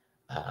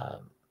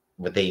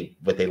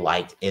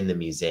liked in the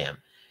museum.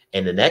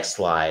 And the next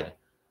slide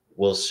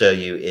will show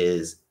you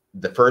is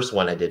the first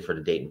one I did for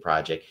the Dayton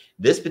project.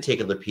 This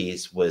particular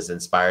piece was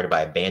inspired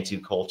by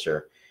Bantu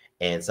culture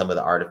and some of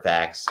the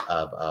artifacts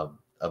of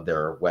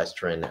their West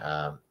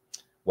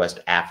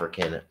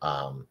African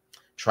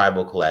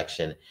tribal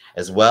collection,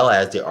 as well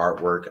as the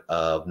artwork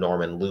of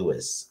Norman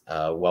Lewis,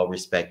 a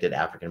well-respected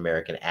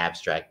African-American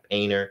abstract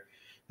painter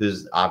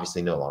who's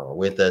obviously no longer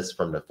with us,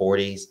 from the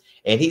 40s.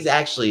 And he's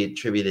actually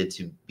attributed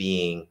to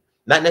being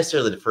not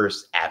necessarily the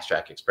first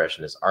abstract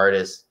expressionist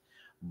artist,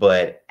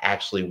 but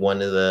actually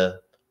one of the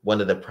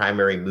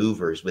primary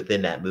movers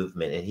within that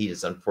movement. And he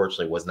just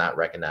unfortunately was not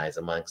recognized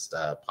amongst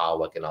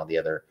Pollock and all the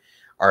other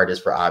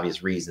artists for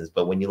obvious reasons.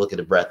 But when you look at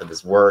the breadth of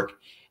his work,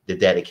 the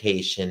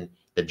dedication,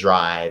 the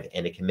drive,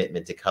 and the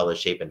commitment to color,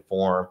 shape, and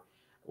form,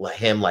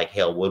 him like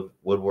Hale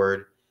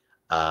Woodward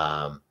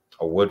or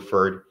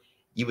Woodford,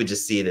 you would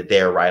just see that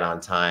they're right on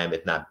time,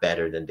 if not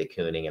better than de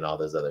Kooning and all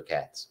those other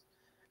cats.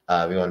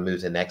 We want to move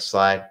to the next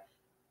slide.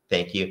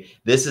 Thank you.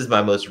 This is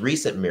my most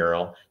recent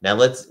mural. Now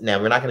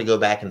we're not going to go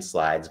back in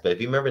slides, but if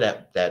you remember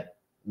that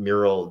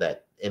mural,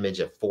 that image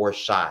of 4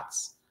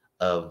 shots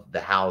of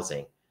the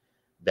housing,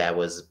 that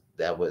was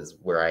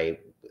where I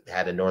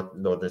had a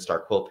Northern Star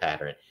quilt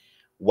pattern.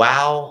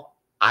 While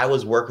I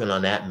was working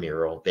on that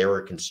mural, they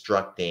were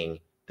constructing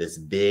this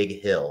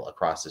big hill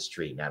across the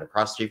street. Now,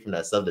 across the street from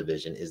that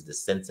subdivision is the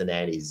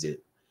Cincinnati Zoo.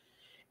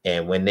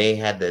 And when they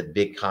had the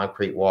big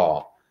concrete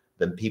wall,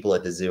 the people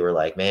at the zoo were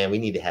like, man, we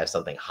need to have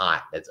something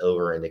hot that's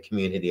over in the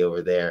community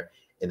over there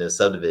in the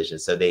subdivision.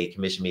 So they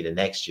commissioned me the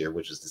next year,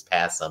 which was this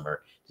past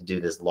summer, to do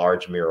this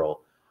large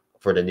mural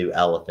for the new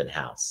elephant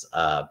house.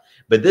 But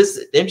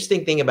the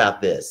interesting thing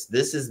about this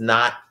is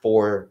not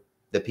for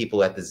the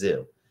people at the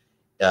zoo.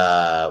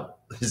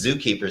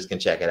 Zookeepers can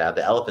check it out.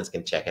 The elephants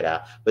can check it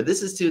out. But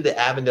this is to the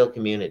Avondale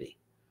community.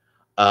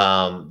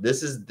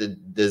 This is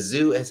the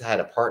zoo has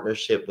had a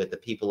partnership with the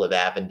people of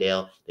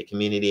Avondale, the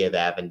community of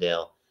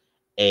Avondale.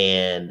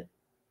 And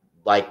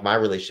like my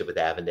relationship with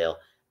Avondale,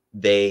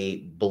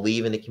 they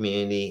believe in the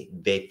community.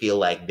 They feel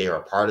like they're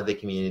a part of the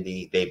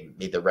community. They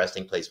made the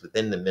resting place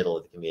within the middle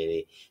of the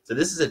community. So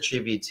this is a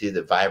tribute to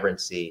the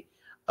vibrancy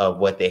of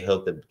what they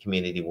hope the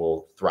community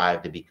will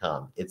thrive to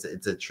become. It's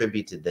a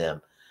tribute to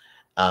them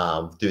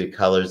through the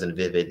colors and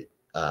vivid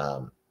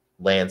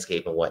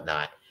landscape and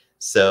whatnot.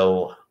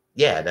 So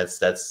yeah, that's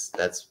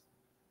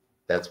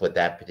what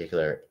that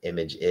particular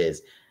image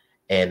is.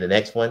 And the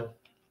next one,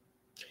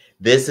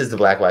 this is the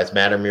Black Lives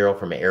Matter mural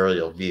from an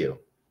aerial view.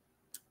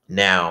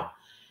 Now,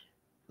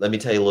 let me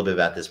tell you a little bit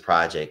about this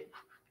project.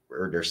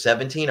 There's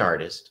 17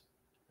 artists,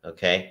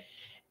 okay?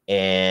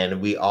 And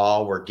we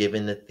all were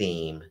given the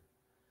theme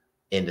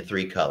in the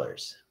 3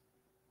 colors,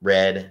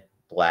 red,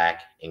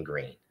 black, and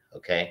green,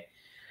 okay?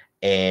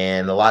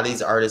 And a lot of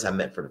these artists I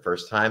met for the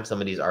first time. Some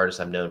of these artists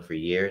I've known for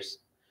years.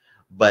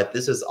 But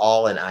this is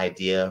all an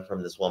idea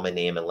from this woman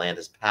named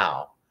Alandis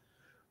Powell,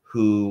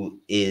 who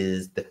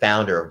is the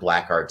founder of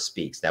Black Art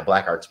Speaks. Now,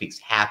 Black Art Speaks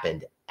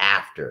happened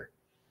after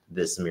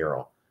this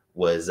mural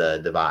was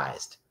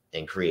devised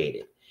and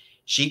created.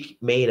 She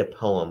made a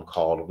poem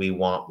called "We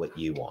Want What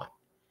You Want."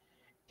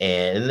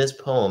 And in this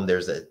poem,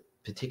 there's a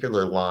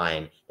particular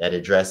line that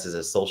addresses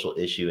a social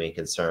issue and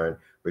concern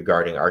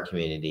regarding our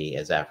community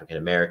as African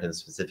Americans,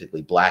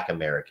 specifically Black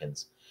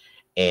Americans,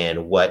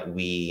 and what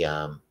we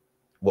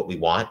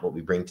want, what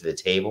we bring to the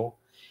table.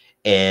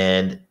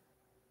 And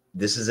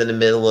this is in the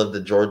middle of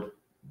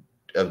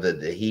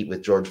the heat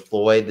with George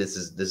Floyd. This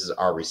is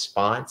our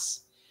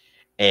response.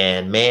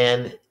 And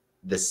man,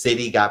 the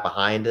city got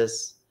behind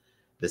us.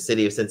 The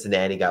city of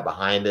Cincinnati got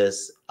behind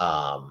us.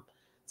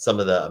 Some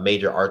of the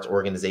major arts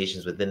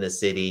organizations within the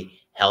city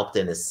helped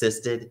and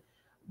assisted,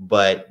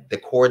 but the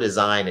core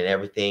design and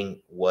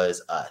everything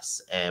was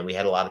us. And we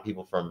had a lot of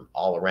people from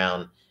all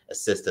around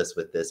assist us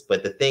with this.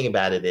 But the thing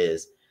about it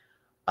is,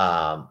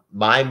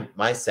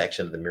 my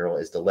section of the mural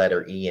is the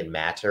letter E in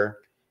matter,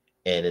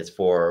 and it's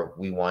for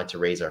we want to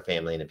raise our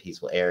family in a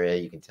peaceful area.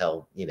 You can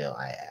tell, you know,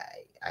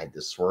 I the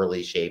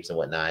swirly shapes and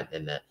whatnot,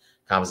 and the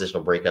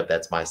compositional breakup.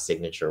 That's my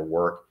signature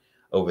work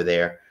over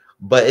there.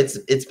 But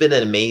it's been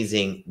an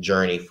amazing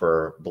journey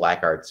for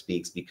Black Art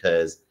Speaks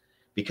because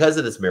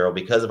of this mural,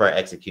 because of our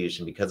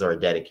execution, because of our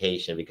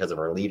dedication, because of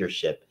our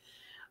leadership.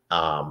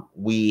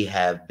 We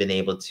have been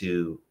able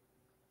to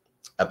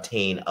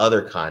obtain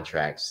other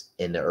contracts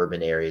in the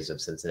urban areas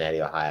of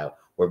Cincinnati, Ohio,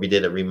 where we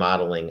did a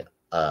remodeling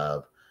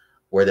of,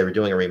 where they were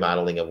doing a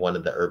remodeling of one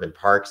of the urban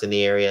parks in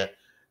the area.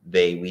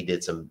 We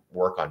did some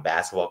work on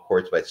basketball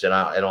courts, but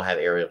I don't have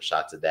aerial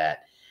shots of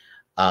that.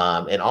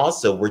 And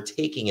also we're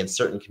taking in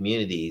certain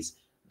communities,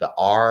 the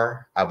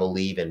R, I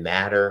believe, in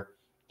matter,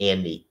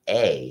 and the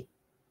A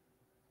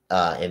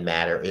in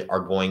matter are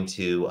going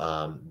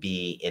to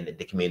be in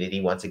the community,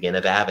 once again,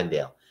 of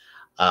Avondale.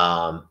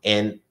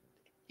 And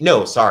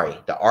no, sorry,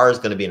 the R is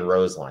going to be in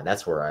Roselawn.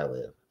 That's where I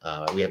live.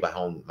 We have a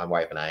home, my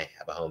wife and I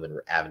have a home in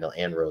Avondale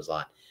and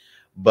Roselawn.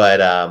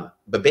 But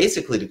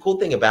basically, the cool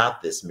thing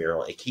about this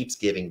mural, it keeps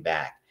giving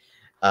back.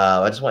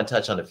 I just want to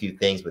touch on a few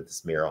things with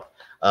this mural.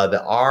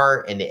 The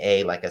R and the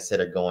A, like I said,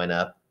 are going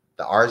up.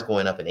 The R is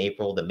going up in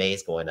April. The May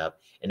is going up.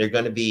 And they're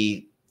going to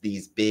be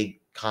these big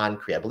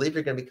concrete, I believe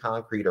they're going to be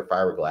concrete or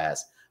fiberglass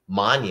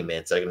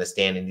monuments that are going to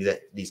stand in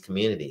these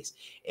communities.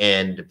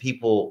 And the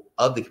people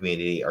of the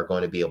community are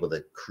going to be able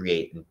to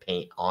create and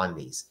paint on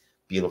these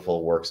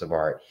beautiful works of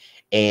art.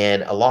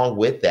 And along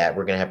with that,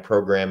 we're going to have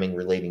programming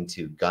relating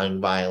to gun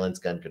violence,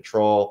 gun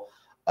control,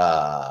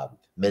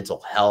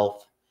 mental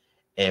health.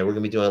 And we're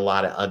going to be doing a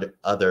lot of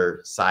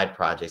other side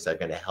projects that are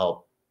going to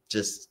help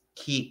just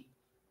keep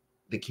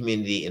the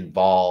community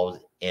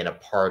involved and a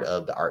part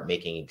of the art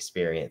making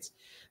experience.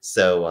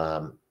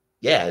 So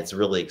yeah, it's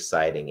really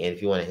exciting. And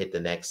if you want to hit the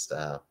next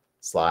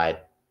slide,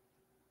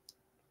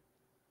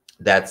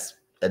 that's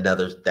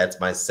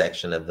my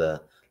section of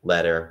the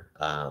letter.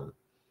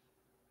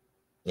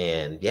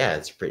 And yeah,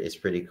 it's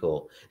pretty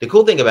cool. The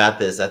cool thing about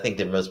this, I think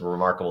the most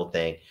remarkable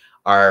thing,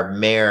 our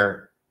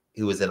mayor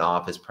who was in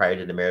office prior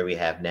to the mayor we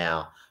have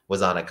now,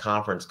 was on a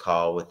conference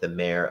call with the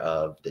mayor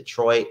of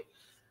Detroit,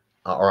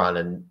 or on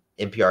an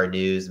NPR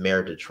News, mayor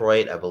of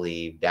Detroit, I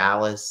believe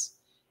Dallas,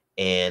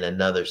 and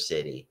another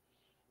city.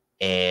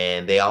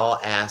 And they all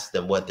asked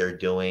them what they're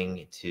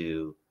doing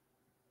to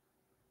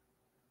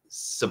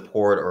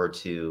support or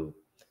to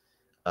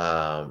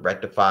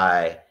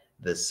rectify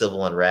the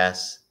civil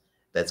unrest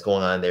that's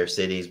going on in their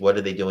cities. What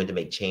are they doing to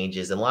make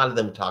changes? And a lot of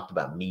them talked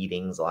about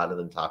meetings. A lot of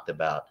them talked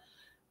about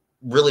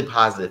really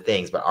positive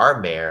things. But our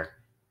mayor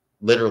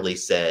literally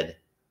said,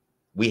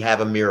 we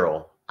have a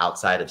mural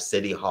outside of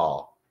City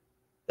Hall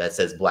that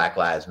says Black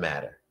Lives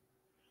Matter.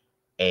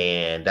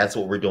 And that's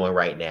what we're doing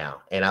right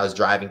now. And I was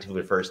driving to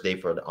the first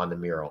day on the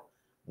mural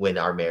when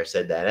our mayor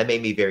said that. That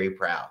made me very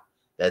proud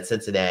that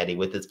Cincinnati,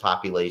 with its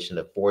population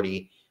of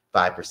 45%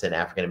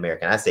 African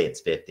American, I say it's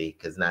 50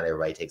 because not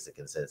everybody takes a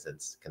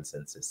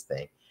consensus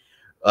thing,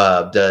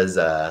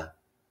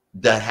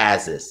 that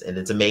has this, and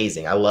it's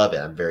amazing. I love it.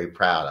 I'm very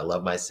proud. I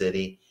love my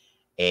city,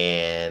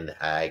 and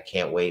I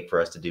can't wait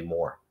for us to do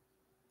more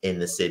in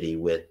the city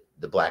with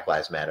the Black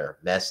Lives Matter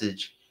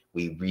message.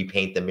 We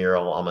repaint the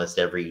mural almost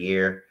every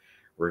year.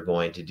 We're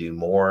going to do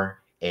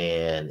more,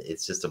 and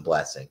it's just a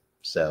blessing.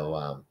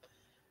 So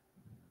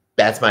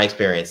that's my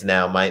experience.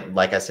 Now,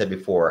 like I said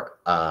before,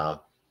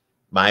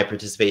 my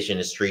participation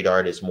in street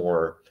art is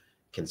more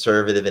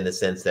conservative in the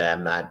sense that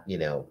I'm not,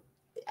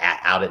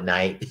 out at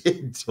night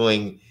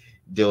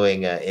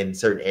doing in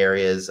certain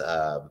areas,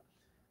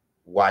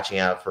 watching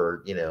out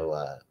for,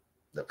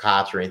 the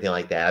cops or anything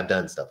like that. I've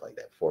done stuff like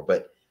that before,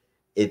 but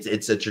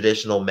it's a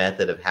traditional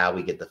method of how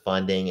we get the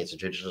funding. It's a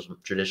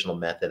traditional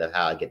method of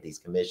how I get these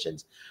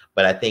commissions.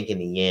 But I think in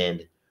the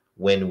end,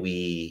 when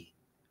we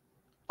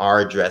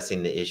are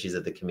addressing the issues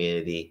of the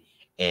community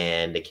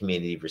and the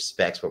community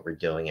respects what we're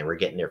doing and we're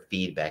getting their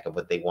feedback of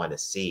what they want to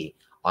see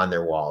on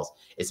their walls,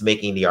 it's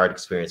making the art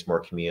experience more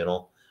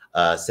communal.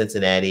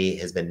 Cincinnati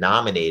has been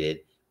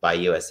nominated by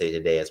USA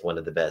Today as one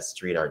of the best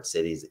street art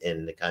cities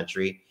in the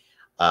country.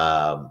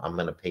 I'm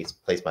going to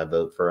place my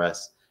vote for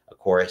us, of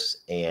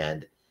course.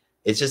 And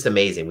it's just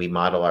amazing. We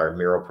model our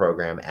mural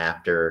program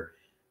after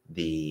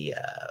the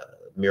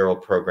mural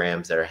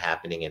programs that are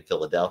happening in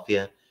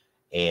Philadelphia.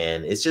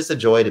 And it's just a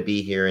joy to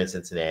be here in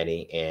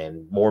Cincinnati.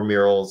 And more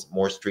murals,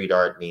 more street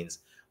art means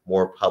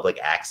more public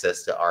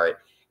access to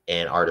art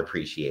and art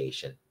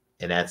appreciation.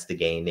 And that's the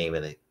name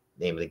of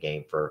the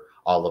game for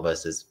all of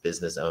us as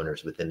business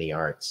owners within the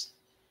arts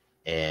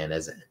and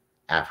as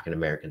African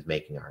Americans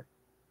making art.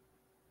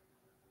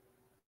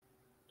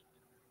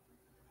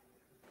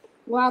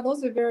 Wow,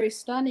 those are very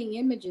stunning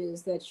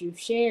images that you've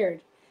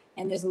shared.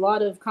 And there's a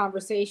lot of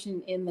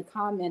conversation in the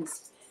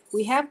comments.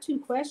 We have 2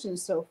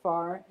 questions so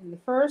far. And the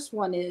first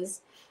one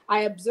is,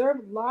 I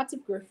observed lots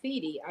of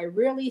graffiti. I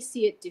rarely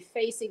see it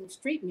defacing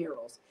street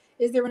murals.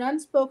 Is there an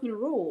unspoken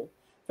rule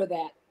for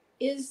that?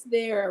 Is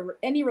there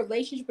any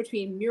relationship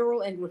between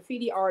mural and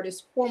graffiti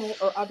artists, formal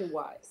or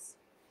otherwise?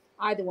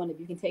 Either one of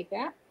you can take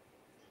that.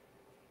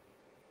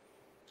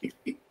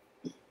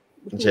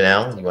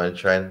 Janelle, you want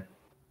to try?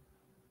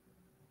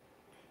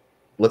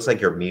 Looks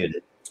like you're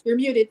muted. You're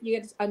muted. You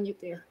got to unmute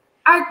there.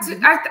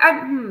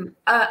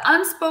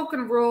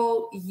 Unspoken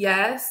rule,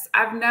 yes.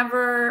 I've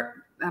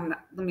never,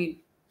 let me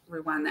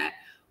rewind that.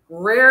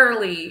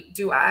 Rarely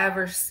do I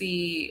ever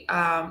see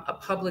a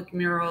public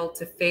mural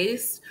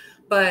defaced,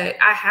 but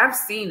I have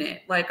seen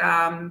it. Like,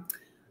 and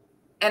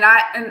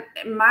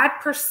my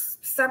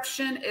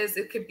perception is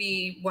it could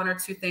be one or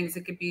two things.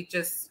 It could be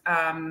just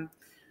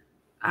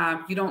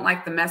you don't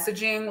like the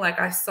messaging. Like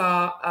I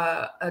saw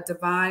a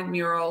Divine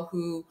mural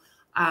who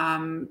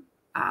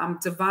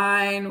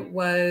Divine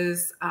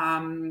was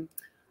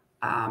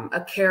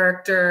a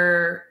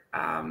character,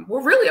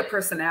 well, really a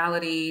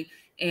personality,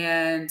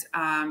 and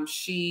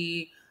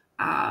she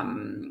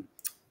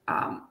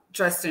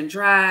dressed in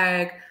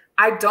drag.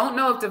 I don't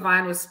know if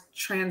Divine was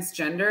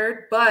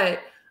transgendered,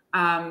 but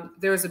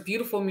there was a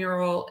beautiful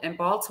mural in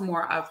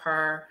Baltimore of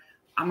her.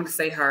 I'm going to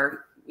say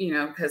her,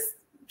 because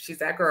she's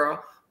that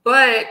girl,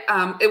 but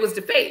it was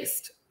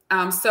defaced.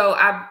 So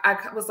I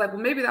was like,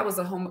 well, maybe that was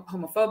a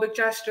homophobic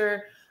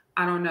gesture.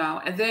 I don't know.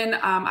 And then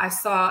I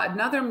saw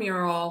another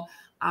mural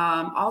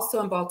also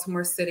in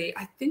Baltimore City.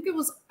 I think it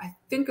was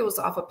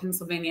off of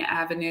Pennsylvania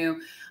Avenue.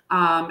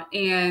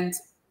 And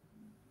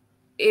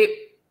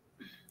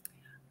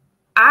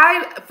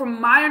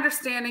from my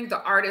understanding,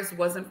 the artist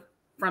wasn't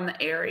from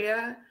the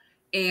area,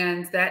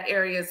 and that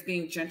area is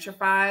being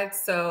gentrified.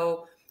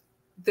 So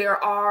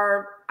there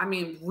are,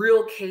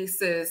 real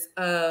cases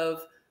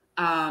of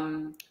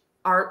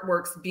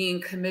artworks being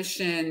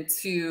commissioned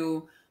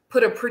to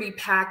put a pretty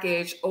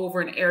package over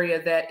an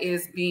area that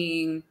is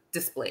being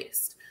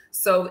displaced.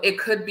 So it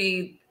could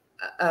be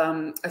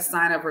a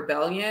sign of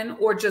rebellion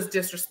or just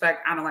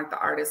disrespect. I don't like the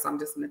artist, so I'm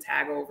just going to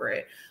tag over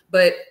it.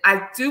 But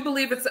I do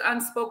believe it's an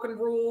unspoken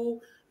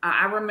rule.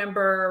 I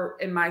remember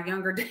in my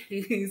younger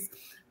days,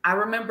 I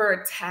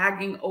remember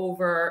tagging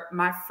over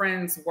my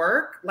friend's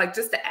work, like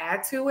just to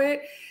add to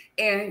it.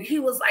 And he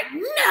was like,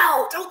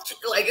 no, don't you,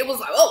 like, it was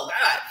like, oh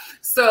God.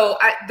 So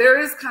there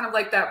is kind of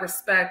like that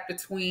respect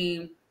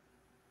between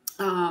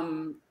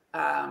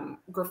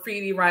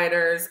graffiti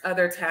writers,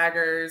 other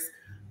taggers,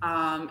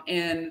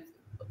 and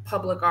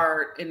public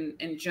art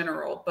in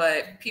general.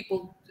 But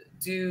people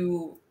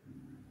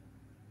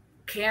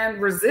can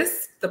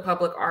resist the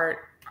public art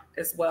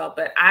as well.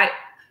 But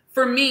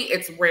for me,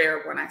 it's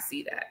rare when I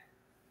see that.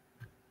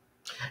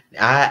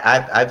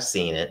 I've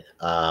seen it.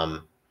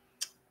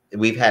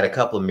 We've had a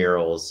couple of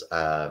murals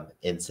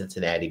in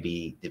Cincinnati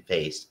be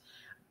defaced,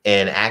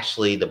 and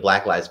actually the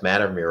Black Lives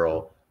Matter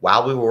mural,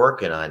 while we were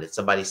working on it,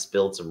 somebody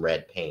spilled some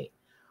red paint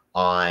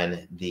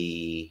on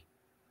the,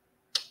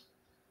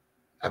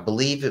 I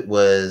believe it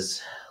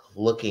was,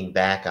 looking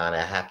back on it,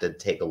 I have to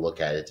take a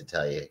look at it to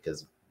tell you,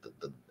 because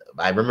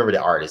I remember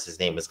the artist. His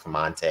name was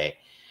Kamante,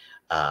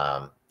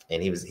 and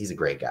he's a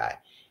great guy.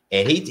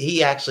 And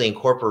he actually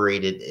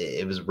incorporated,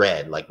 it was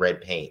red, like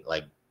red paint,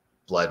 like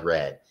blood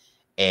red.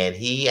 And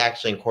he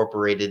actually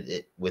incorporated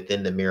it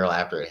within the mural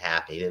after it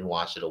happened. He didn't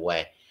wash it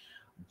away.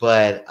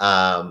 But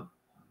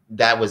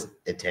that was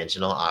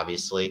intentional,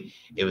 obviously.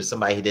 It was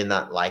somebody who did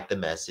not like the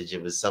message.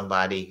 It was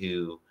somebody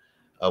who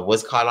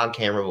was caught on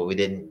camera, but we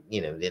didn't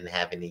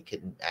have any,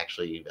 couldn't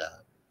actually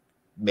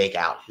make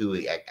out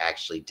who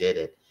actually did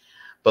it.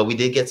 But we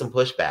did get some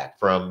pushback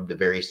from the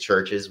various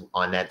churches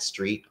on that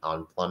street,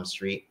 on Plum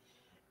Street,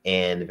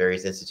 and the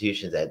various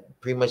institutions that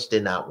pretty much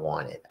did not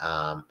want it.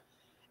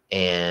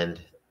 And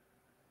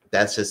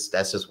that's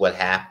just what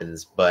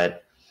happens.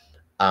 But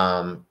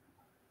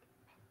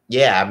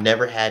yeah, I've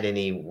never had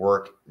any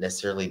work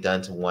necessarily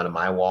done to one of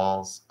my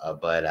walls,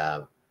 but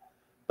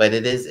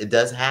it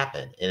does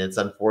happen, and it's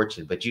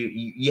unfortunate. But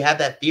you have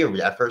that fear.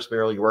 That first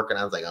mural you're working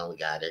on, I was like, oh my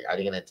God, are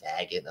they going to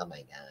tag it? Oh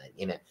my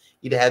God,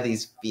 you'd have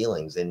these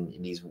feelings and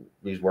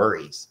these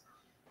worries.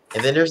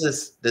 And then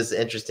there's this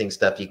interesting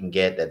stuff you can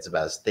get that's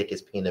about as thick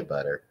as peanut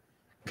butter,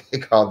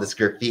 called this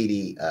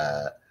graffiti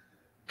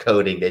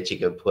coating that you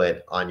can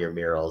put on your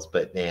murals.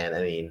 But man,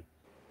 I mean,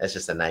 that's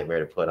just a nightmare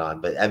to put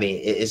on. But I mean,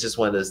 it's just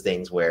one of those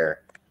things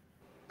where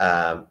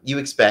you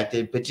expect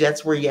it, but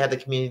that's where you have the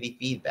community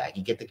feedback.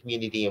 You get the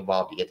community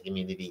involved. You get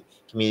the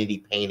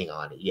community painting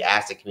on it. You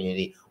ask the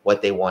community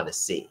what they want to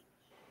see,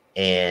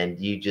 and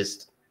you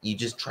just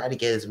try to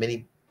get as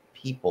many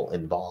people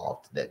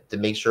involved to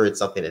make sure it's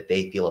something that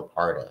they feel a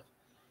part of.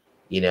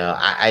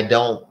 I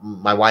don't.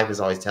 My wife is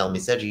always telling me,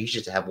 Cedric, you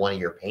should have one of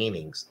your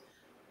paintings,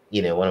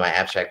 one of my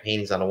abstract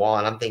paintings on the wall.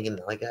 And I'm thinking,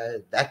 like,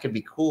 that could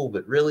be cool,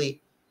 but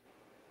really,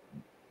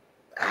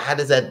 how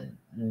does that?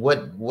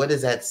 What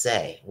does that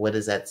say? What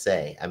does that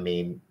say? I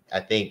mean, I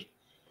think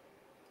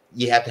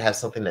you have to have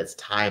something that's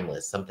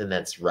timeless, something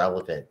that's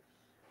relevant,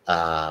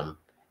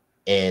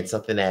 and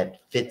something that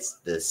fits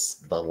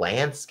the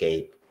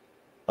landscape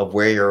of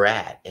where you're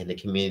at and the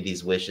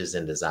community's wishes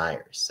and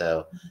desires.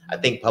 So I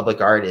think public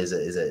art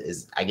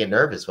is I get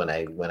nervous when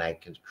I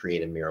can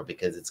create a mural,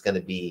 because it's going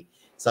to be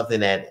something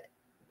that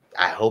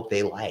I hope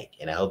they like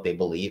and I hope they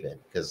believe in,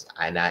 because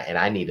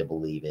I need to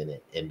believe in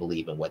it and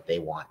believe in what they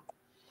want,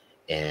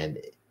 and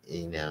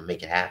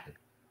make it happen.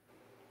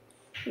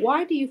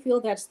 Why do you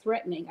feel that's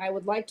threatening? I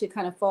would like to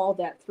kind of follow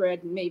that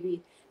thread and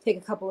maybe take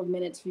a couple of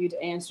minutes for you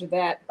to answer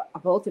that,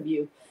 both of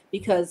you,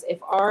 because if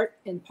art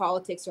and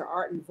politics or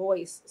art and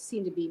voice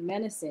seem to be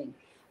menacing,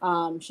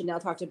 Chanel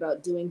talked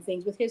about doing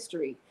things with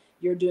history.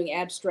 You're doing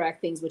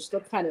abstract things, which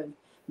look kind of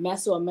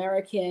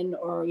Mesoamerican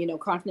or,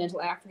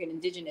 continental African,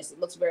 indigenous. It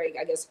looks very,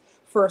 I guess,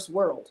 first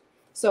world.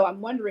 So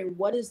I'm wondering,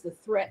 what is the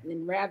threat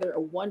in rather a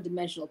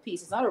one-dimensional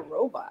piece? It's not a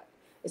robot.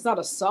 It's not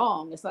a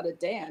song. It's not a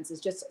dance. It's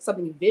just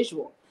something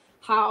visual.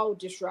 How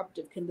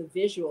disruptive can the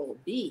visual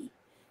be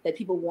that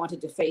people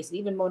wanted to face? And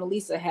even Mona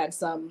Lisa had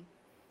some,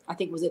 I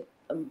think, was it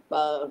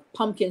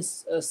pumpkin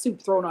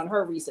soup thrown on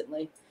her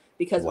recently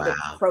because of the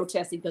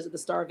protesting, because of the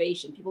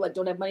starvation. People that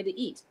don't have money to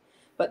eat.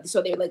 But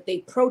so they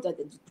protest,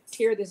 they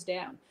tear this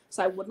down.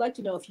 So I would like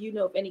to know if you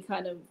know of any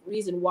kind of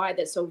reason why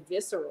that's so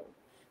visceral,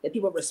 that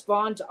people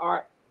respond to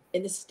art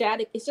in the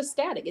static. It's just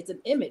static. It's an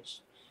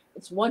image.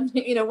 It's one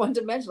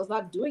dimensional. It's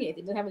not doing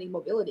anything. It doesn't have any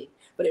mobility,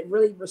 but it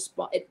really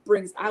it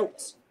brings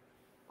out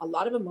a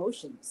lot of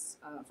emotions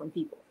from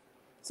people.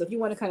 So if you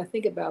want to kind of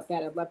think about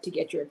that, I'd love to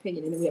get your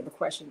opinion. And then we have a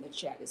question in the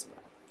chat as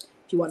well,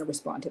 if you want to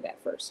respond to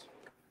that first.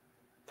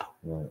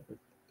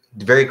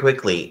 Very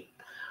quickly,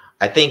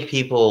 I think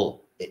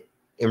people,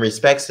 in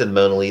respects to the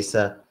Mona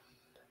Lisa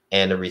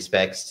and in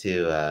respects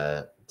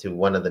to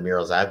one of the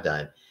murals I've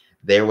done,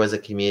 there was a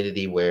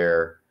community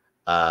where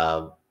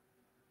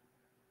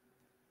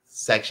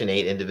Section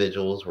 8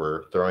 individuals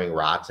were throwing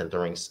rocks and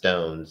throwing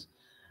stones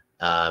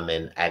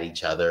and at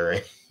each other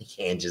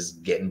and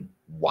just getting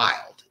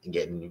wild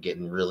and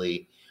getting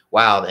really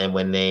wild. And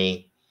when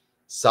they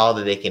saw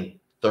that they can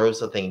throw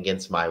something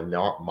against my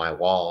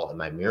wall and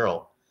my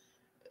mural,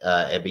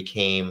 it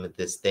became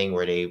this thing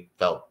where they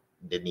felt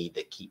the need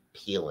to keep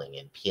peeling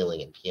and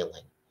peeling and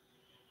peeling.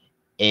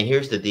 And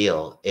here's the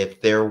deal: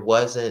 if there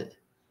wasn't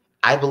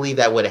I believe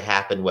that would have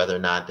happened whether or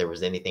not there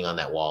was anything on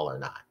that wall or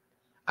not.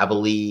 I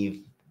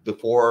believe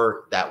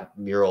before that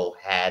mural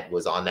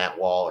was on that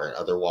wall or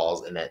other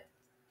walls in that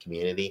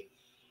community,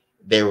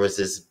 there was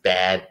this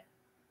bad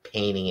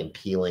painting and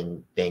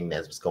peeling thing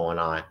that was going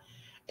on.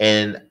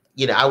 And,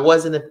 you know, I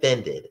wasn't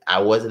offended.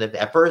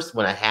 At first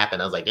when it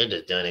happened, I was like, they're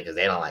just doing it because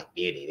they don't like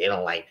beauty. They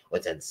don't like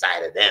what's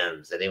inside of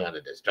them. So they want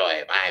to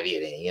destroy my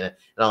beauty, you know,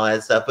 and all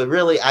that stuff. But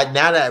really,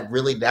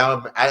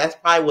 that's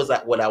probably was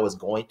what I was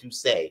going to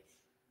say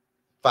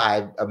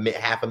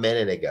half a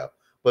minute ago.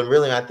 But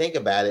really, when I think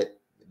about it,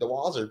 the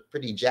walls are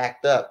pretty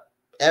jacked up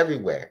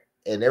everywhere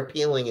and they're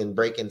peeling and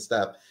breaking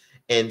stuff.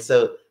 And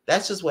so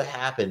that's just what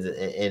happens.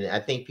 And I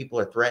think people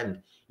are threatened.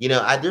 You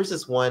know, I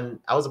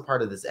was a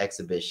part of this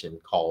exhibition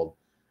called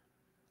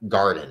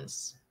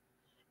Gardens.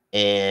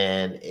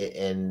 And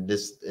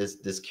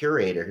this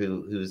curator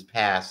who's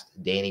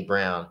passed, Danny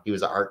Brown, he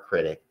was an art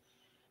critic.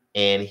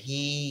 And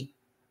he's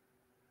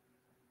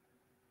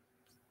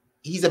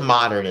a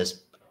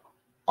modernist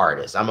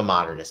artist. I'm a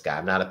modernist guy.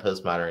 I'm not a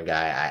postmodern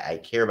guy. I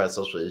care about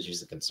social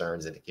issues and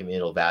concerns and the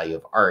communal value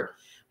of art.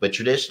 But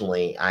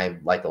traditionally, I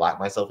like to lock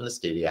myself in the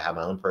studio. I have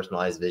my own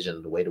personalized vision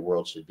of the way the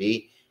world should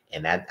be.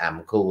 And that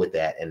I'm cool with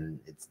that. And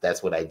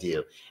that's what I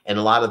do. And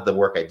a lot of the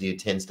work I do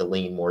tends to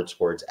lean more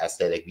towards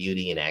aesthetic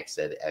beauty and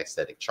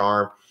aesthetic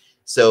charm.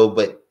 So,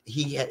 but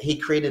he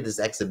created this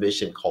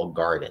exhibition called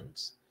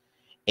Gardens.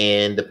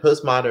 And the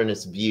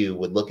postmodernist view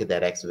would look at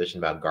that exhibition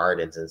about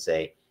gardens and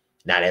say,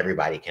 not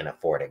everybody can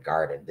afford a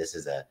garden. This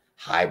is a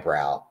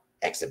highbrow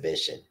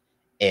exhibition,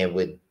 and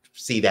would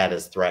see that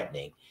as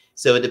threatening.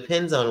 So it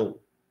depends on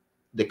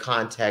the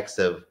context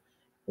of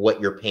what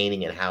you're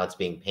painting and how it's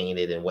being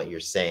painted and what you're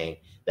saying,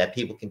 that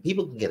people can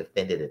get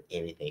offended at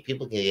anything.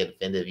 People can get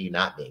offended at you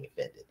not being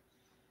offended.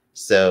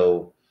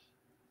 So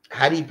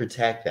how do you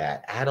protect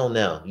that? I don't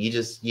know. You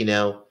just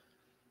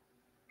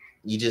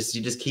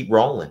keep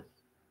rolling,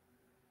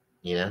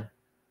 you know?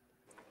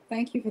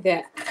 Thank you for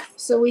that.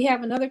 So we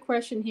have another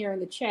question here in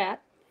the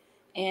chat,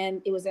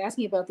 and it was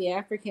asking about the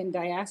African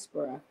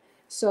diaspora.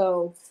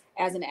 So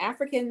as an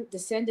African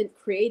descendant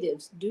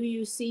creatives, do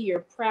you see your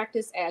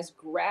practice as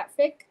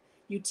graphic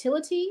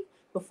utility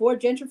before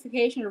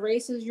gentrification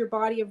erases your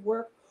body of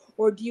work,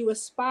 or do you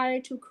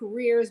aspire to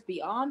careers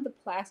beyond the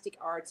plastic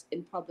arts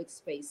in public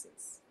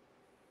spaces?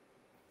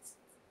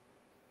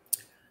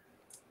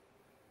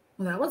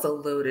 Well, that was a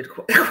loaded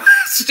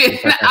question.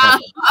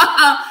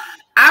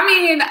 I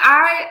mean,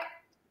 I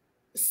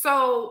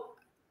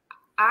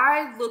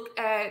look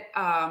at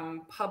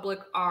public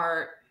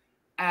art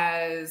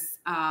as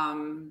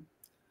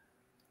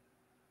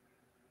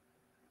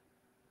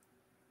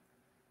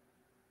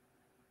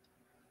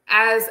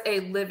a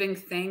living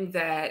thing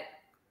that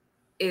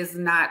is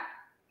not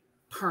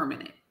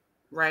permanent,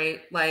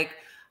 right? Like,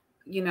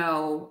 you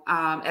know,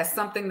 as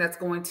something that's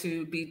going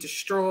to be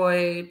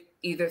destroyed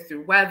either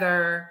through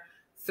weather,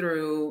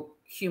 through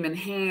human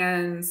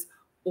hands,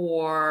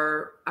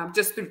 or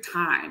just through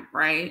time,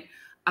 right?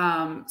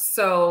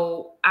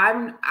 So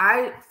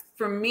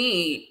for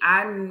me,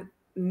 I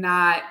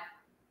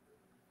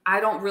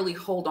don't really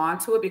hold on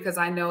to it, because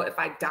I know if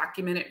I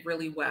document it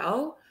really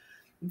well,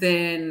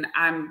 then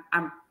I'm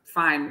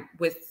fine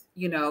with,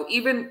 you know,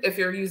 even if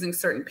you're using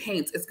certain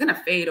paints, it's going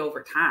to fade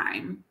over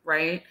time,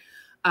 right?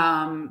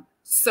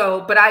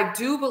 But I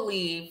do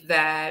believe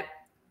that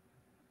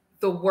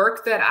the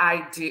work that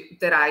I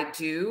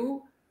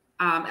do,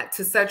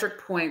 to Cedric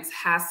points,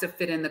 has to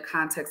fit in the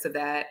context of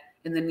that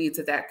and the needs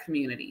of that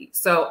community.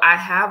 So I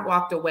have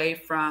walked away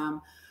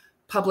from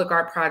public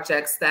art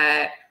projects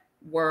that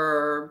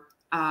were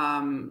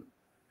kind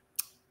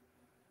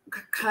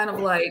of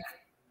like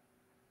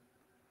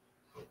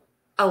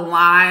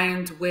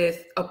aligned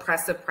with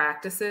oppressive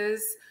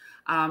practices.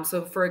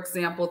 So for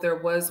example, there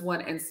was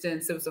one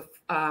instance, it was a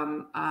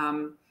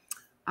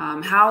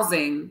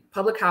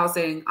public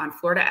housing on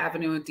Florida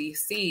Avenue in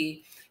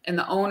DC. And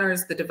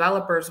the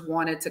developers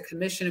wanted to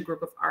commission a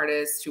group of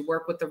artists to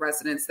work with the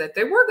residents that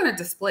they were going to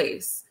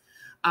displace,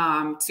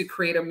 to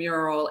create a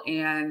mural.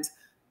 And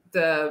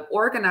the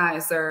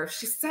organizer,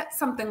 she said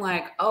something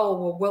like,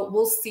 oh, well,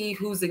 we'll see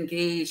who's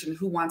engaged and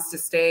who wants to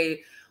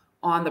stay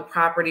on the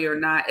property or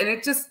not. And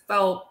it just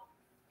felt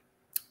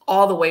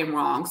all the way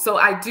wrong. So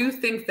I do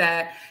think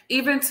that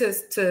even to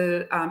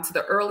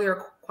the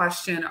earlier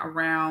question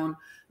around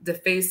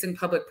defacing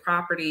public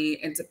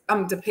property and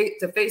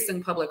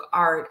defacing public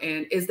art,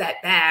 and is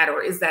that bad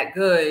or is that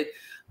good?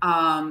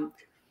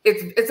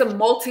 It's a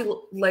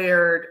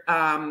multi-layered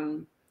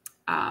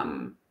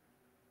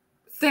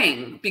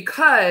thing,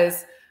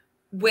 because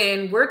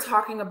when we're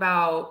talking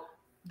about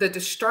the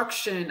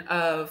destruction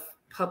of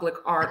public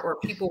art or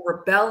people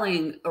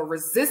rebelling or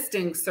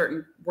resisting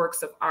certain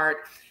works of art,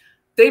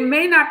 they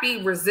may not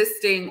be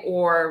resisting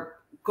or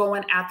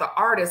going at the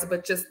artist,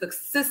 but just the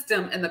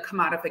system and the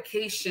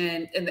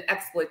commodification and the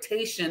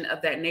exploitation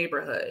of that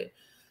neighborhood.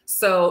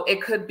 So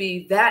it could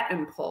be that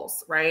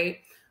impulse, right?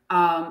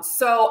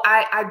 So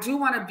I do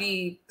want to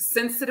be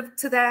sensitive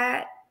to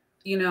that,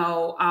 you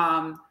know,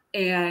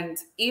 and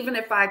even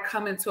if I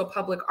come into a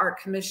public art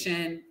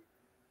commission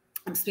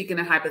I'm speaking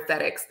in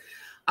hypothetics,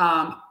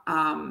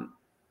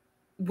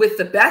 with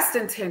the best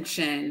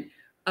intention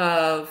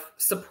of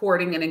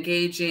supporting and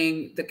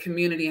engaging the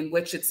community in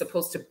which it's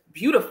supposed to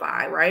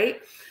beautify,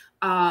 right?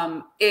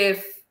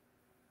 If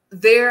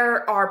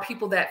there are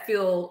people that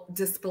feel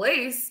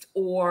displaced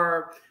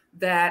or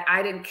that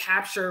I didn't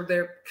capture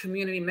their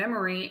community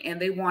memory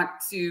and they want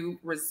to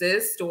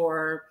resist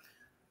or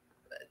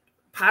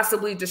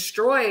possibly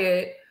destroy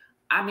it,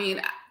 I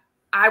mean,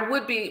 I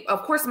would be,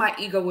 of course, my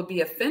ego would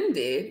be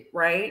offended,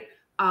 right?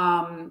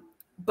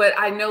 But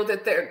I know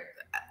that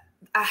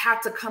I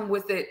have to come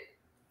with it,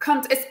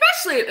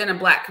 especially in a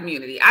Black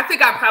community. I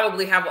think I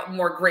probably have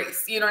more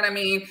grace. You know what I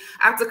mean?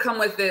 I have to come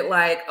with it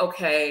like,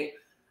 okay,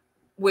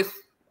 with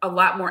a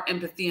lot more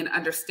empathy and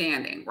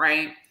understanding,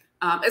 right?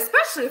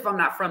 Especially if I'm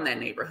not from that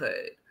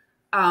neighborhood.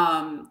 But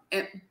on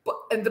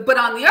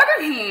the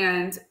other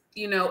hand,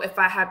 you know, if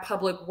I had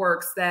public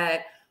works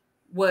that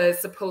was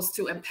supposed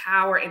to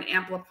empower and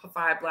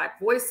amplify Black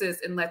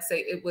voices, and let's say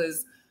it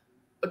was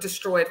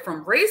destroyed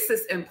from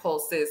racist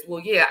impulses,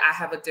 well, yeah, I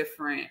have a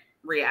different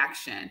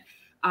reaction.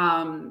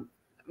 I'm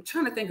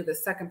trying to think of the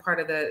second part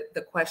of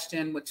the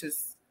question, which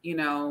is, you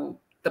know,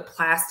 the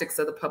plastics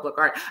of the public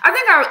art. I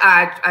think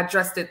I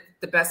addressed it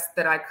the best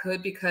that I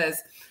could,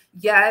 because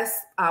yes,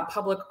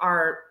 public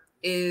art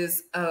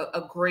is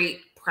a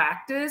great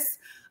practice,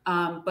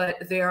 but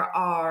there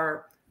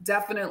are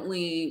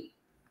definitely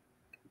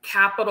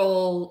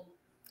capitalist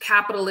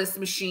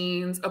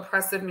machines,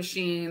 oppressive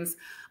machines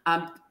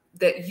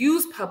that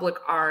use public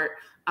art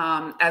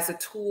as a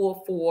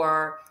tool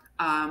for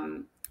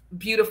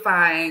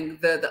beautifying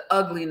the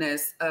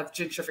ugliness of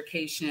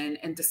gentrification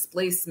and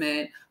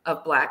displacement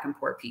of Black and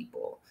poor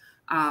people.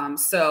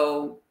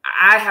 So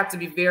I have to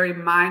be very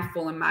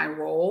mindful in my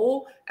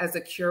role as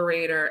a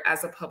curator,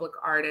 as a public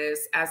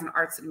artist, as an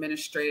arts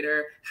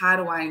administrator. How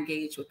do I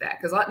engage with that?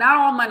 Because not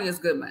all money is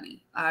good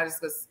money. I just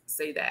gonna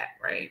say that,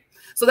 right?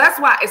 So that's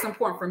why it's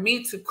important for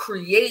me to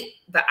create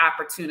the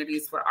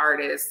opportunities for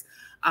artists,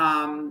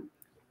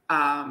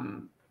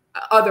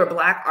 other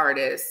Black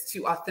artists,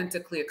 to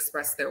authentically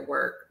express their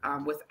work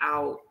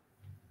without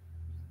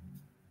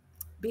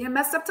being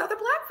messed up to other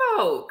Black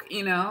folk,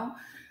 you know?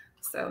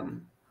 So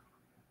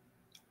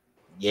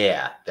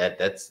yeah,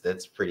 that's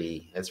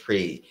pretty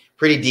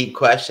deep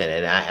question.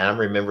 And I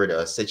remembered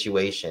a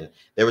situation.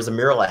 There was a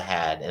mural I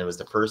had, and it was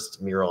the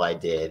first mural I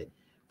did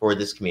for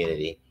this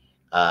community.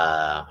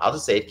 I'll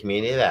just say it,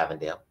 community of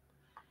Avondale.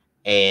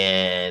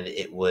 And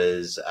it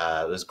was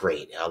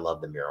great. I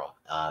love the mural.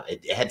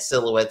 It had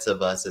silhouettes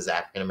of us as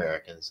African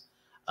Americans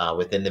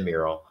within the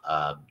mural.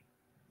 A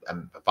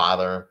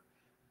father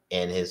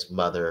and his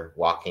mother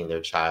walking their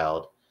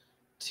child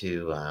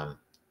to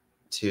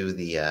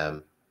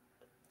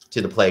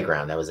the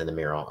playground that was in the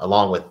mural,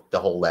 along with the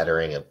whole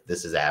lettering of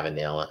 "This is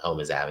Avondale, home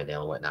is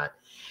Avondale," and whatnot.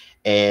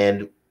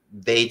 And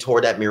they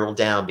tore that mural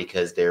down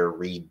because they were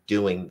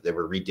redoing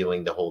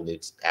the whole new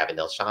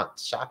Avondale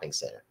shopping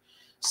center.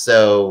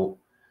 So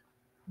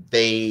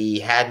they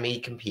had me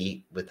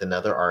compete with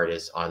another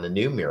artist on the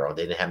new mural.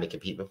 They didn't have me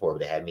compete before, but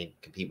they had me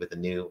compete with a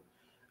new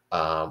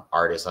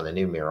artist on the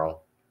new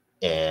mural.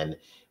 And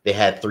they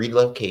had 3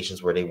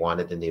 locations where they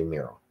wanted the new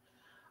mural.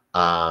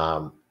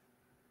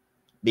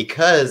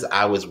 Because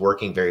I was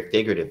working very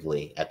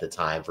figuratively at the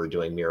time for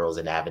doing murals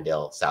in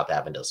Avondale, South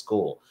Avondale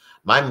School,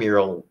 my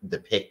mural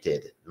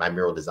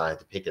designs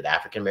depicted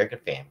African-American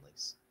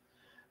families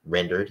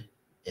rendered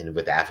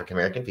with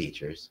African-American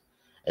features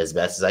as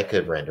best as I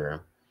could render them,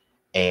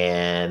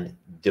 and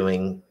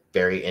doing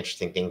very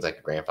interesting things like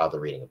a grandfather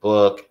reading a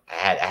book.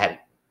 I had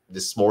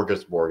this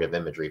smorgasbord of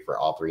imagery for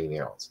all 3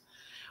 murals.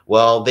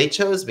 Well, they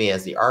chose me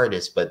as the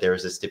artist, but there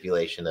was a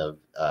stipulation of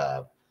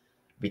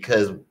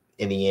because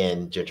in the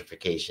end,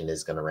 gentrification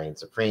is going to reign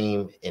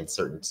supreme in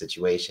certain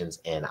situations,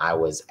 and I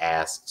was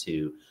asked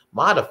to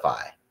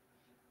modify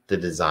the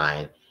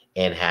design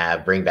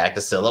and bring back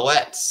the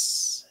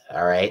silhouettes.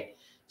 All right.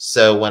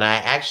 So when I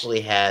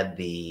actually had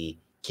the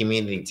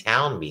community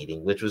town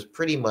meeting, which was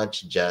pretty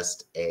much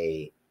just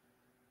a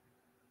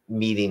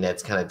meeting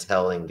that's kind of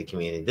telling the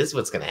community this is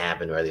what's going to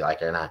happen whether you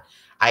like it or not,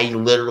 I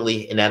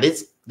literally, and now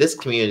this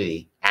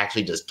community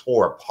actually just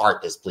tore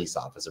apart this police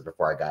officer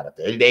before I got up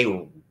there.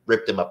 They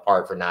ripped him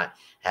apart for not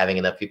having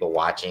enough people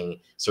watching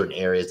certain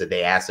areas that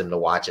they asked him to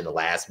watch in the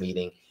last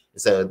meeting.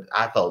 And so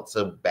I felt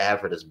so bad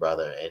for this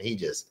brother, and he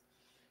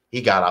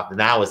got off,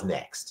 and I was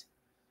next.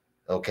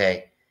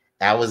 Okay.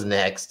 I was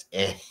next,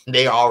 and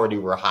they already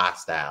were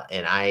hostile.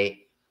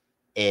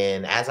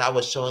 And as I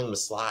was showing them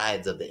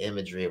slides of the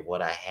imagery of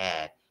what I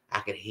had, I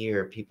could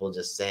hear people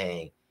just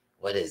saying,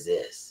 "What is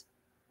this?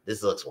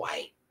 This looks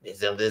white.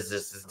 This not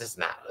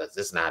us.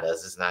 This not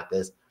us. It's not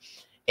this."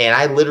 And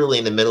I literally,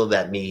 in the middle of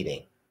that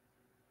meeting,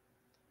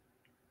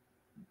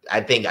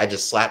 I think I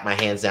just slapped my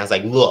hands down. I was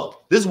like,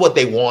 "Look, this is what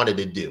they wanted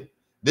to do.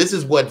 This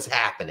is what's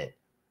happening.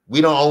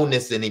 We don't own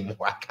this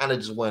anymore." I kind of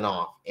just went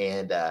off.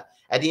 And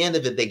at the end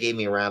of it, they gave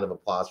me a round of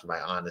applause for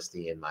my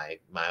honesty and my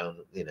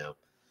own,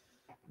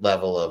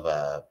 level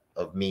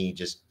of me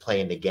just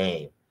playing the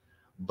game.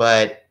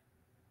 But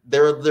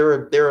there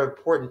are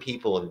important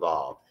people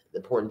involved.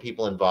 Important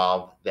people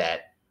involved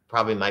that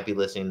probably might be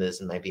listening to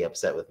this and might be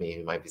upset with me.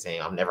 Who might be saying,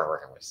 "I'm never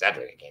working with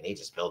Cedric again. He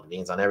just spilled the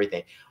beans on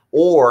everything."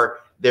 Or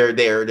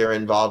they're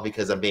involved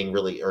because I'm being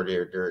really, or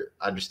they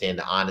understand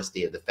the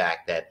honesty of the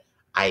fact that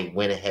I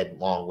went ahead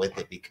along with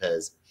it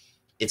because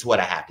it's what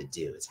I have to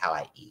do. It's how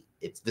I eat.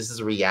 This is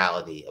a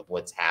reality of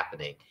what's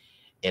happening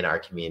in our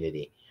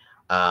community.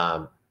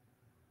 And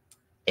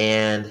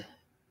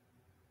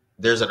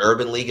there's an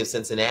Urban League of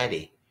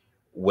Cincinnati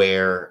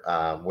where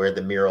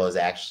the mural is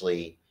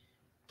actually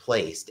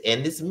placed.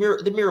 And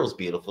the mural's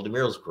beautiful. The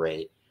mural's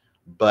great,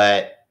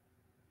 but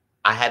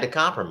I had to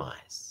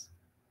compromise.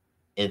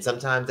 And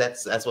sometimes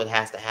that's what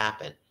has to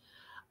happen.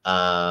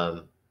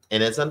 And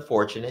it's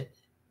unfortunate,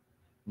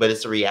 but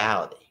it's a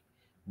reality.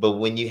 But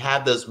when you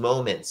have those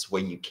moments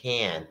where you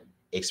can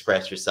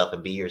express yourself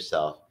and be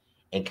yourself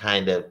and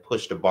kind of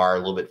push the bar a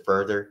little bit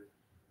further,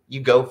 you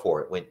go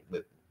for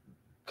it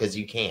because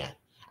you can.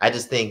 I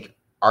just think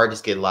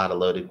artists get a lot of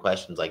loaded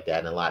questions like that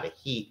and a lot of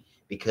heat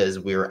because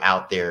we're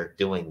out there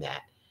doing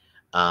that.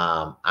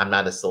 I'm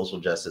not a social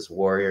justice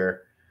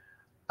warrior.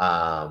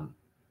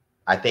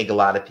 I think a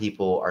lot of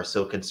people are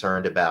so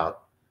concerned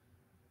about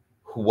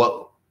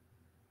who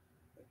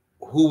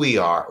we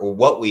are or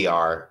what we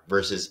are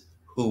versus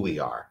who we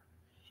are.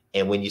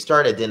 And when you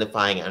start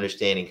identifying and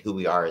understanding who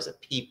we are as a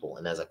people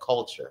and as a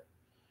culture,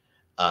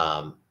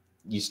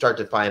 you start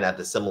to find out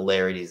the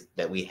similarities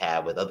that we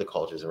have with other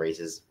cultures and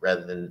races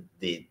rather than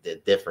the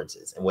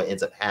differences. And what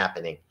ends up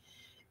happening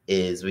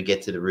is we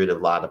get to the root of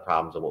a lot of the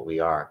problems of what we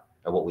are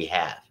or what we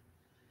have.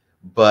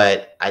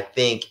 But I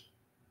think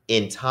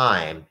in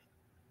time,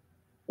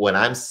 what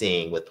I'm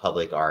seeing with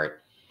public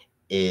art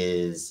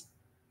is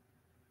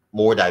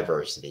more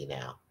diversity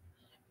now.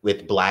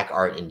 With Black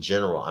art in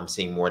general, I'm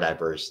seeing more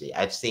diversity.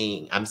 I'm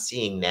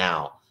seeing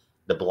now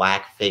the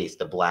Black face,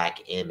 the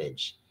Black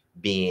image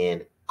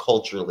being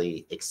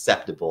culturally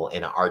acceptable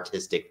in an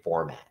artistic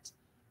format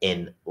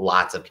in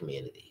lots of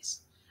communities.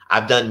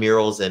 I've done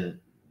murals in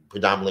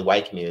predominantly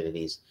white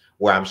communities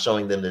where I'm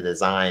showing them the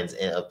designs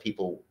of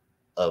people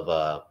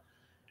of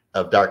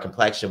dark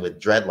complexion with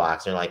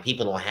dreadlocks. They're like,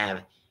 people don't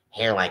have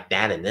hair like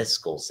that in this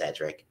school,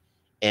 Cedric.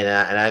 And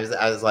I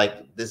was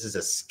like, this is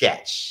a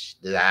sketch.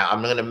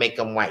 I'm going to make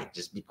them white.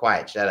 Just be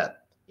quiet. Shut up.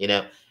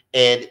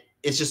 And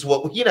it's just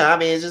what,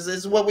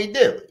 it's what we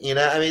do.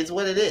 It's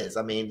what it is.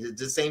 I mean,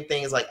 the same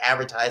thing as like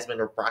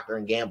advertisement or Procter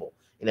and Gamble.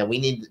 We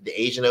need the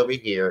Asian over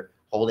here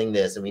holding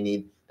this, and we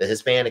need the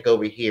Hispanic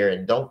over here.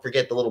 And don't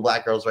forget the little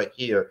Black girls right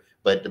here.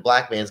 But the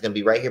Black man's going to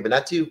be right here, but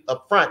not too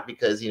up front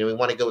because, we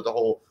want to go with the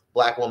whole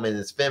Black woman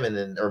is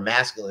feminine or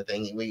masculine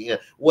thing.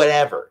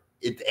 Whatever.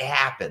 It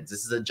happens.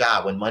 This is a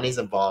job. When money's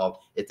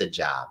involved, it's a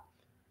job.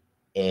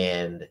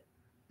 And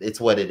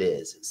it's what it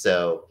is.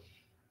 So,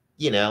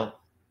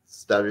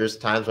 there's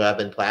times where I've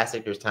been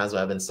plastic. There's times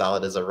where I've been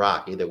solid as a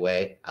rock. Either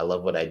way, I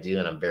love what I do,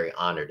 and I'm very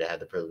honored to have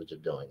the privilege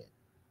of doing it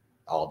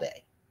all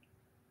day.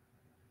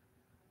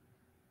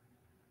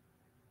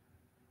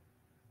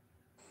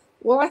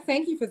 Well, I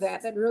thank you for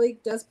that. That really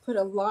does put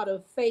a lot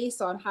of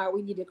face on how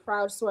we need to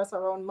crowdsource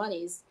our own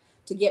monies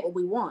to get what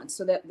we want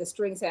so that the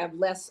strings have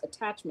less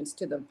attachments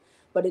to them.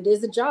 But it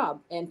is a job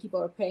and people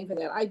are paying for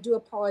that. I do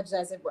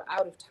apologize if we're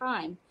out of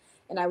time.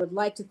 And I would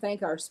like to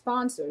thank our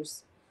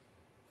sponsors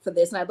for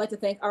this. And I'd like to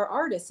thank our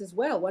artists as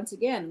well. Once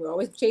again, we're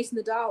always chasing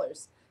the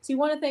dollars. So we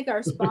want to thank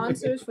our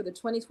sponsors for the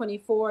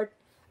 2024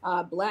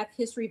 Black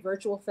History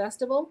Virtual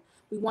Festival.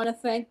 We want to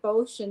thank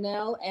both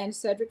Chanel and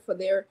Cedric for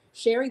their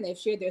sharing. They've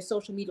shared their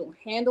social media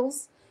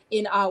handles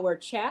in our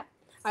chat.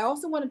 I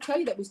also want to tell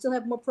you that we still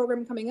have more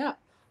programming coming up.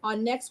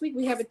 On next week,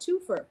 we have a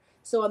twofer.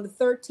 So on the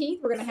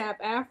 13th, we're going to have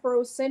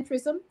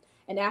Afrocentrism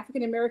and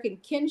African-American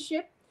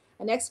kinship,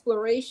 an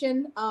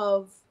exploration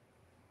of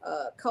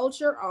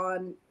culture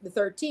on the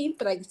 13th,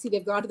 but I can see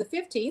they've gone to the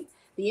 15th,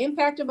 the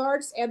impact of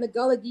arts and the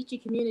Gullah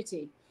Geechee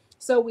community.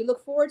 So we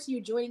look forward to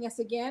you joining us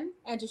again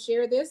and to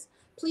share this.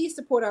 Please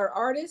support our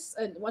artists.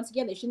 And once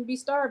again, they shouldn't be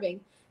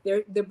starving.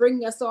 They're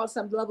bringing us all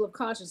some level of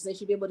consciousness. They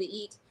should be able to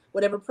eat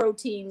whatever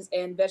proteins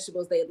and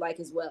vegetables they'd like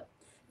as well.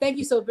 Thank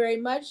you so very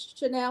much,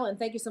 Chanel, and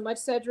thank you so much,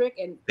 Cedric.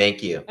 And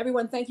thank you.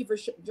 Everyone, thank you for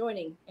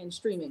joining and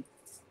streaming.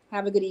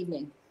 Have a good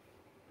evening.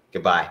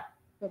 Goodbye.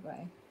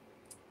 Bye-bye.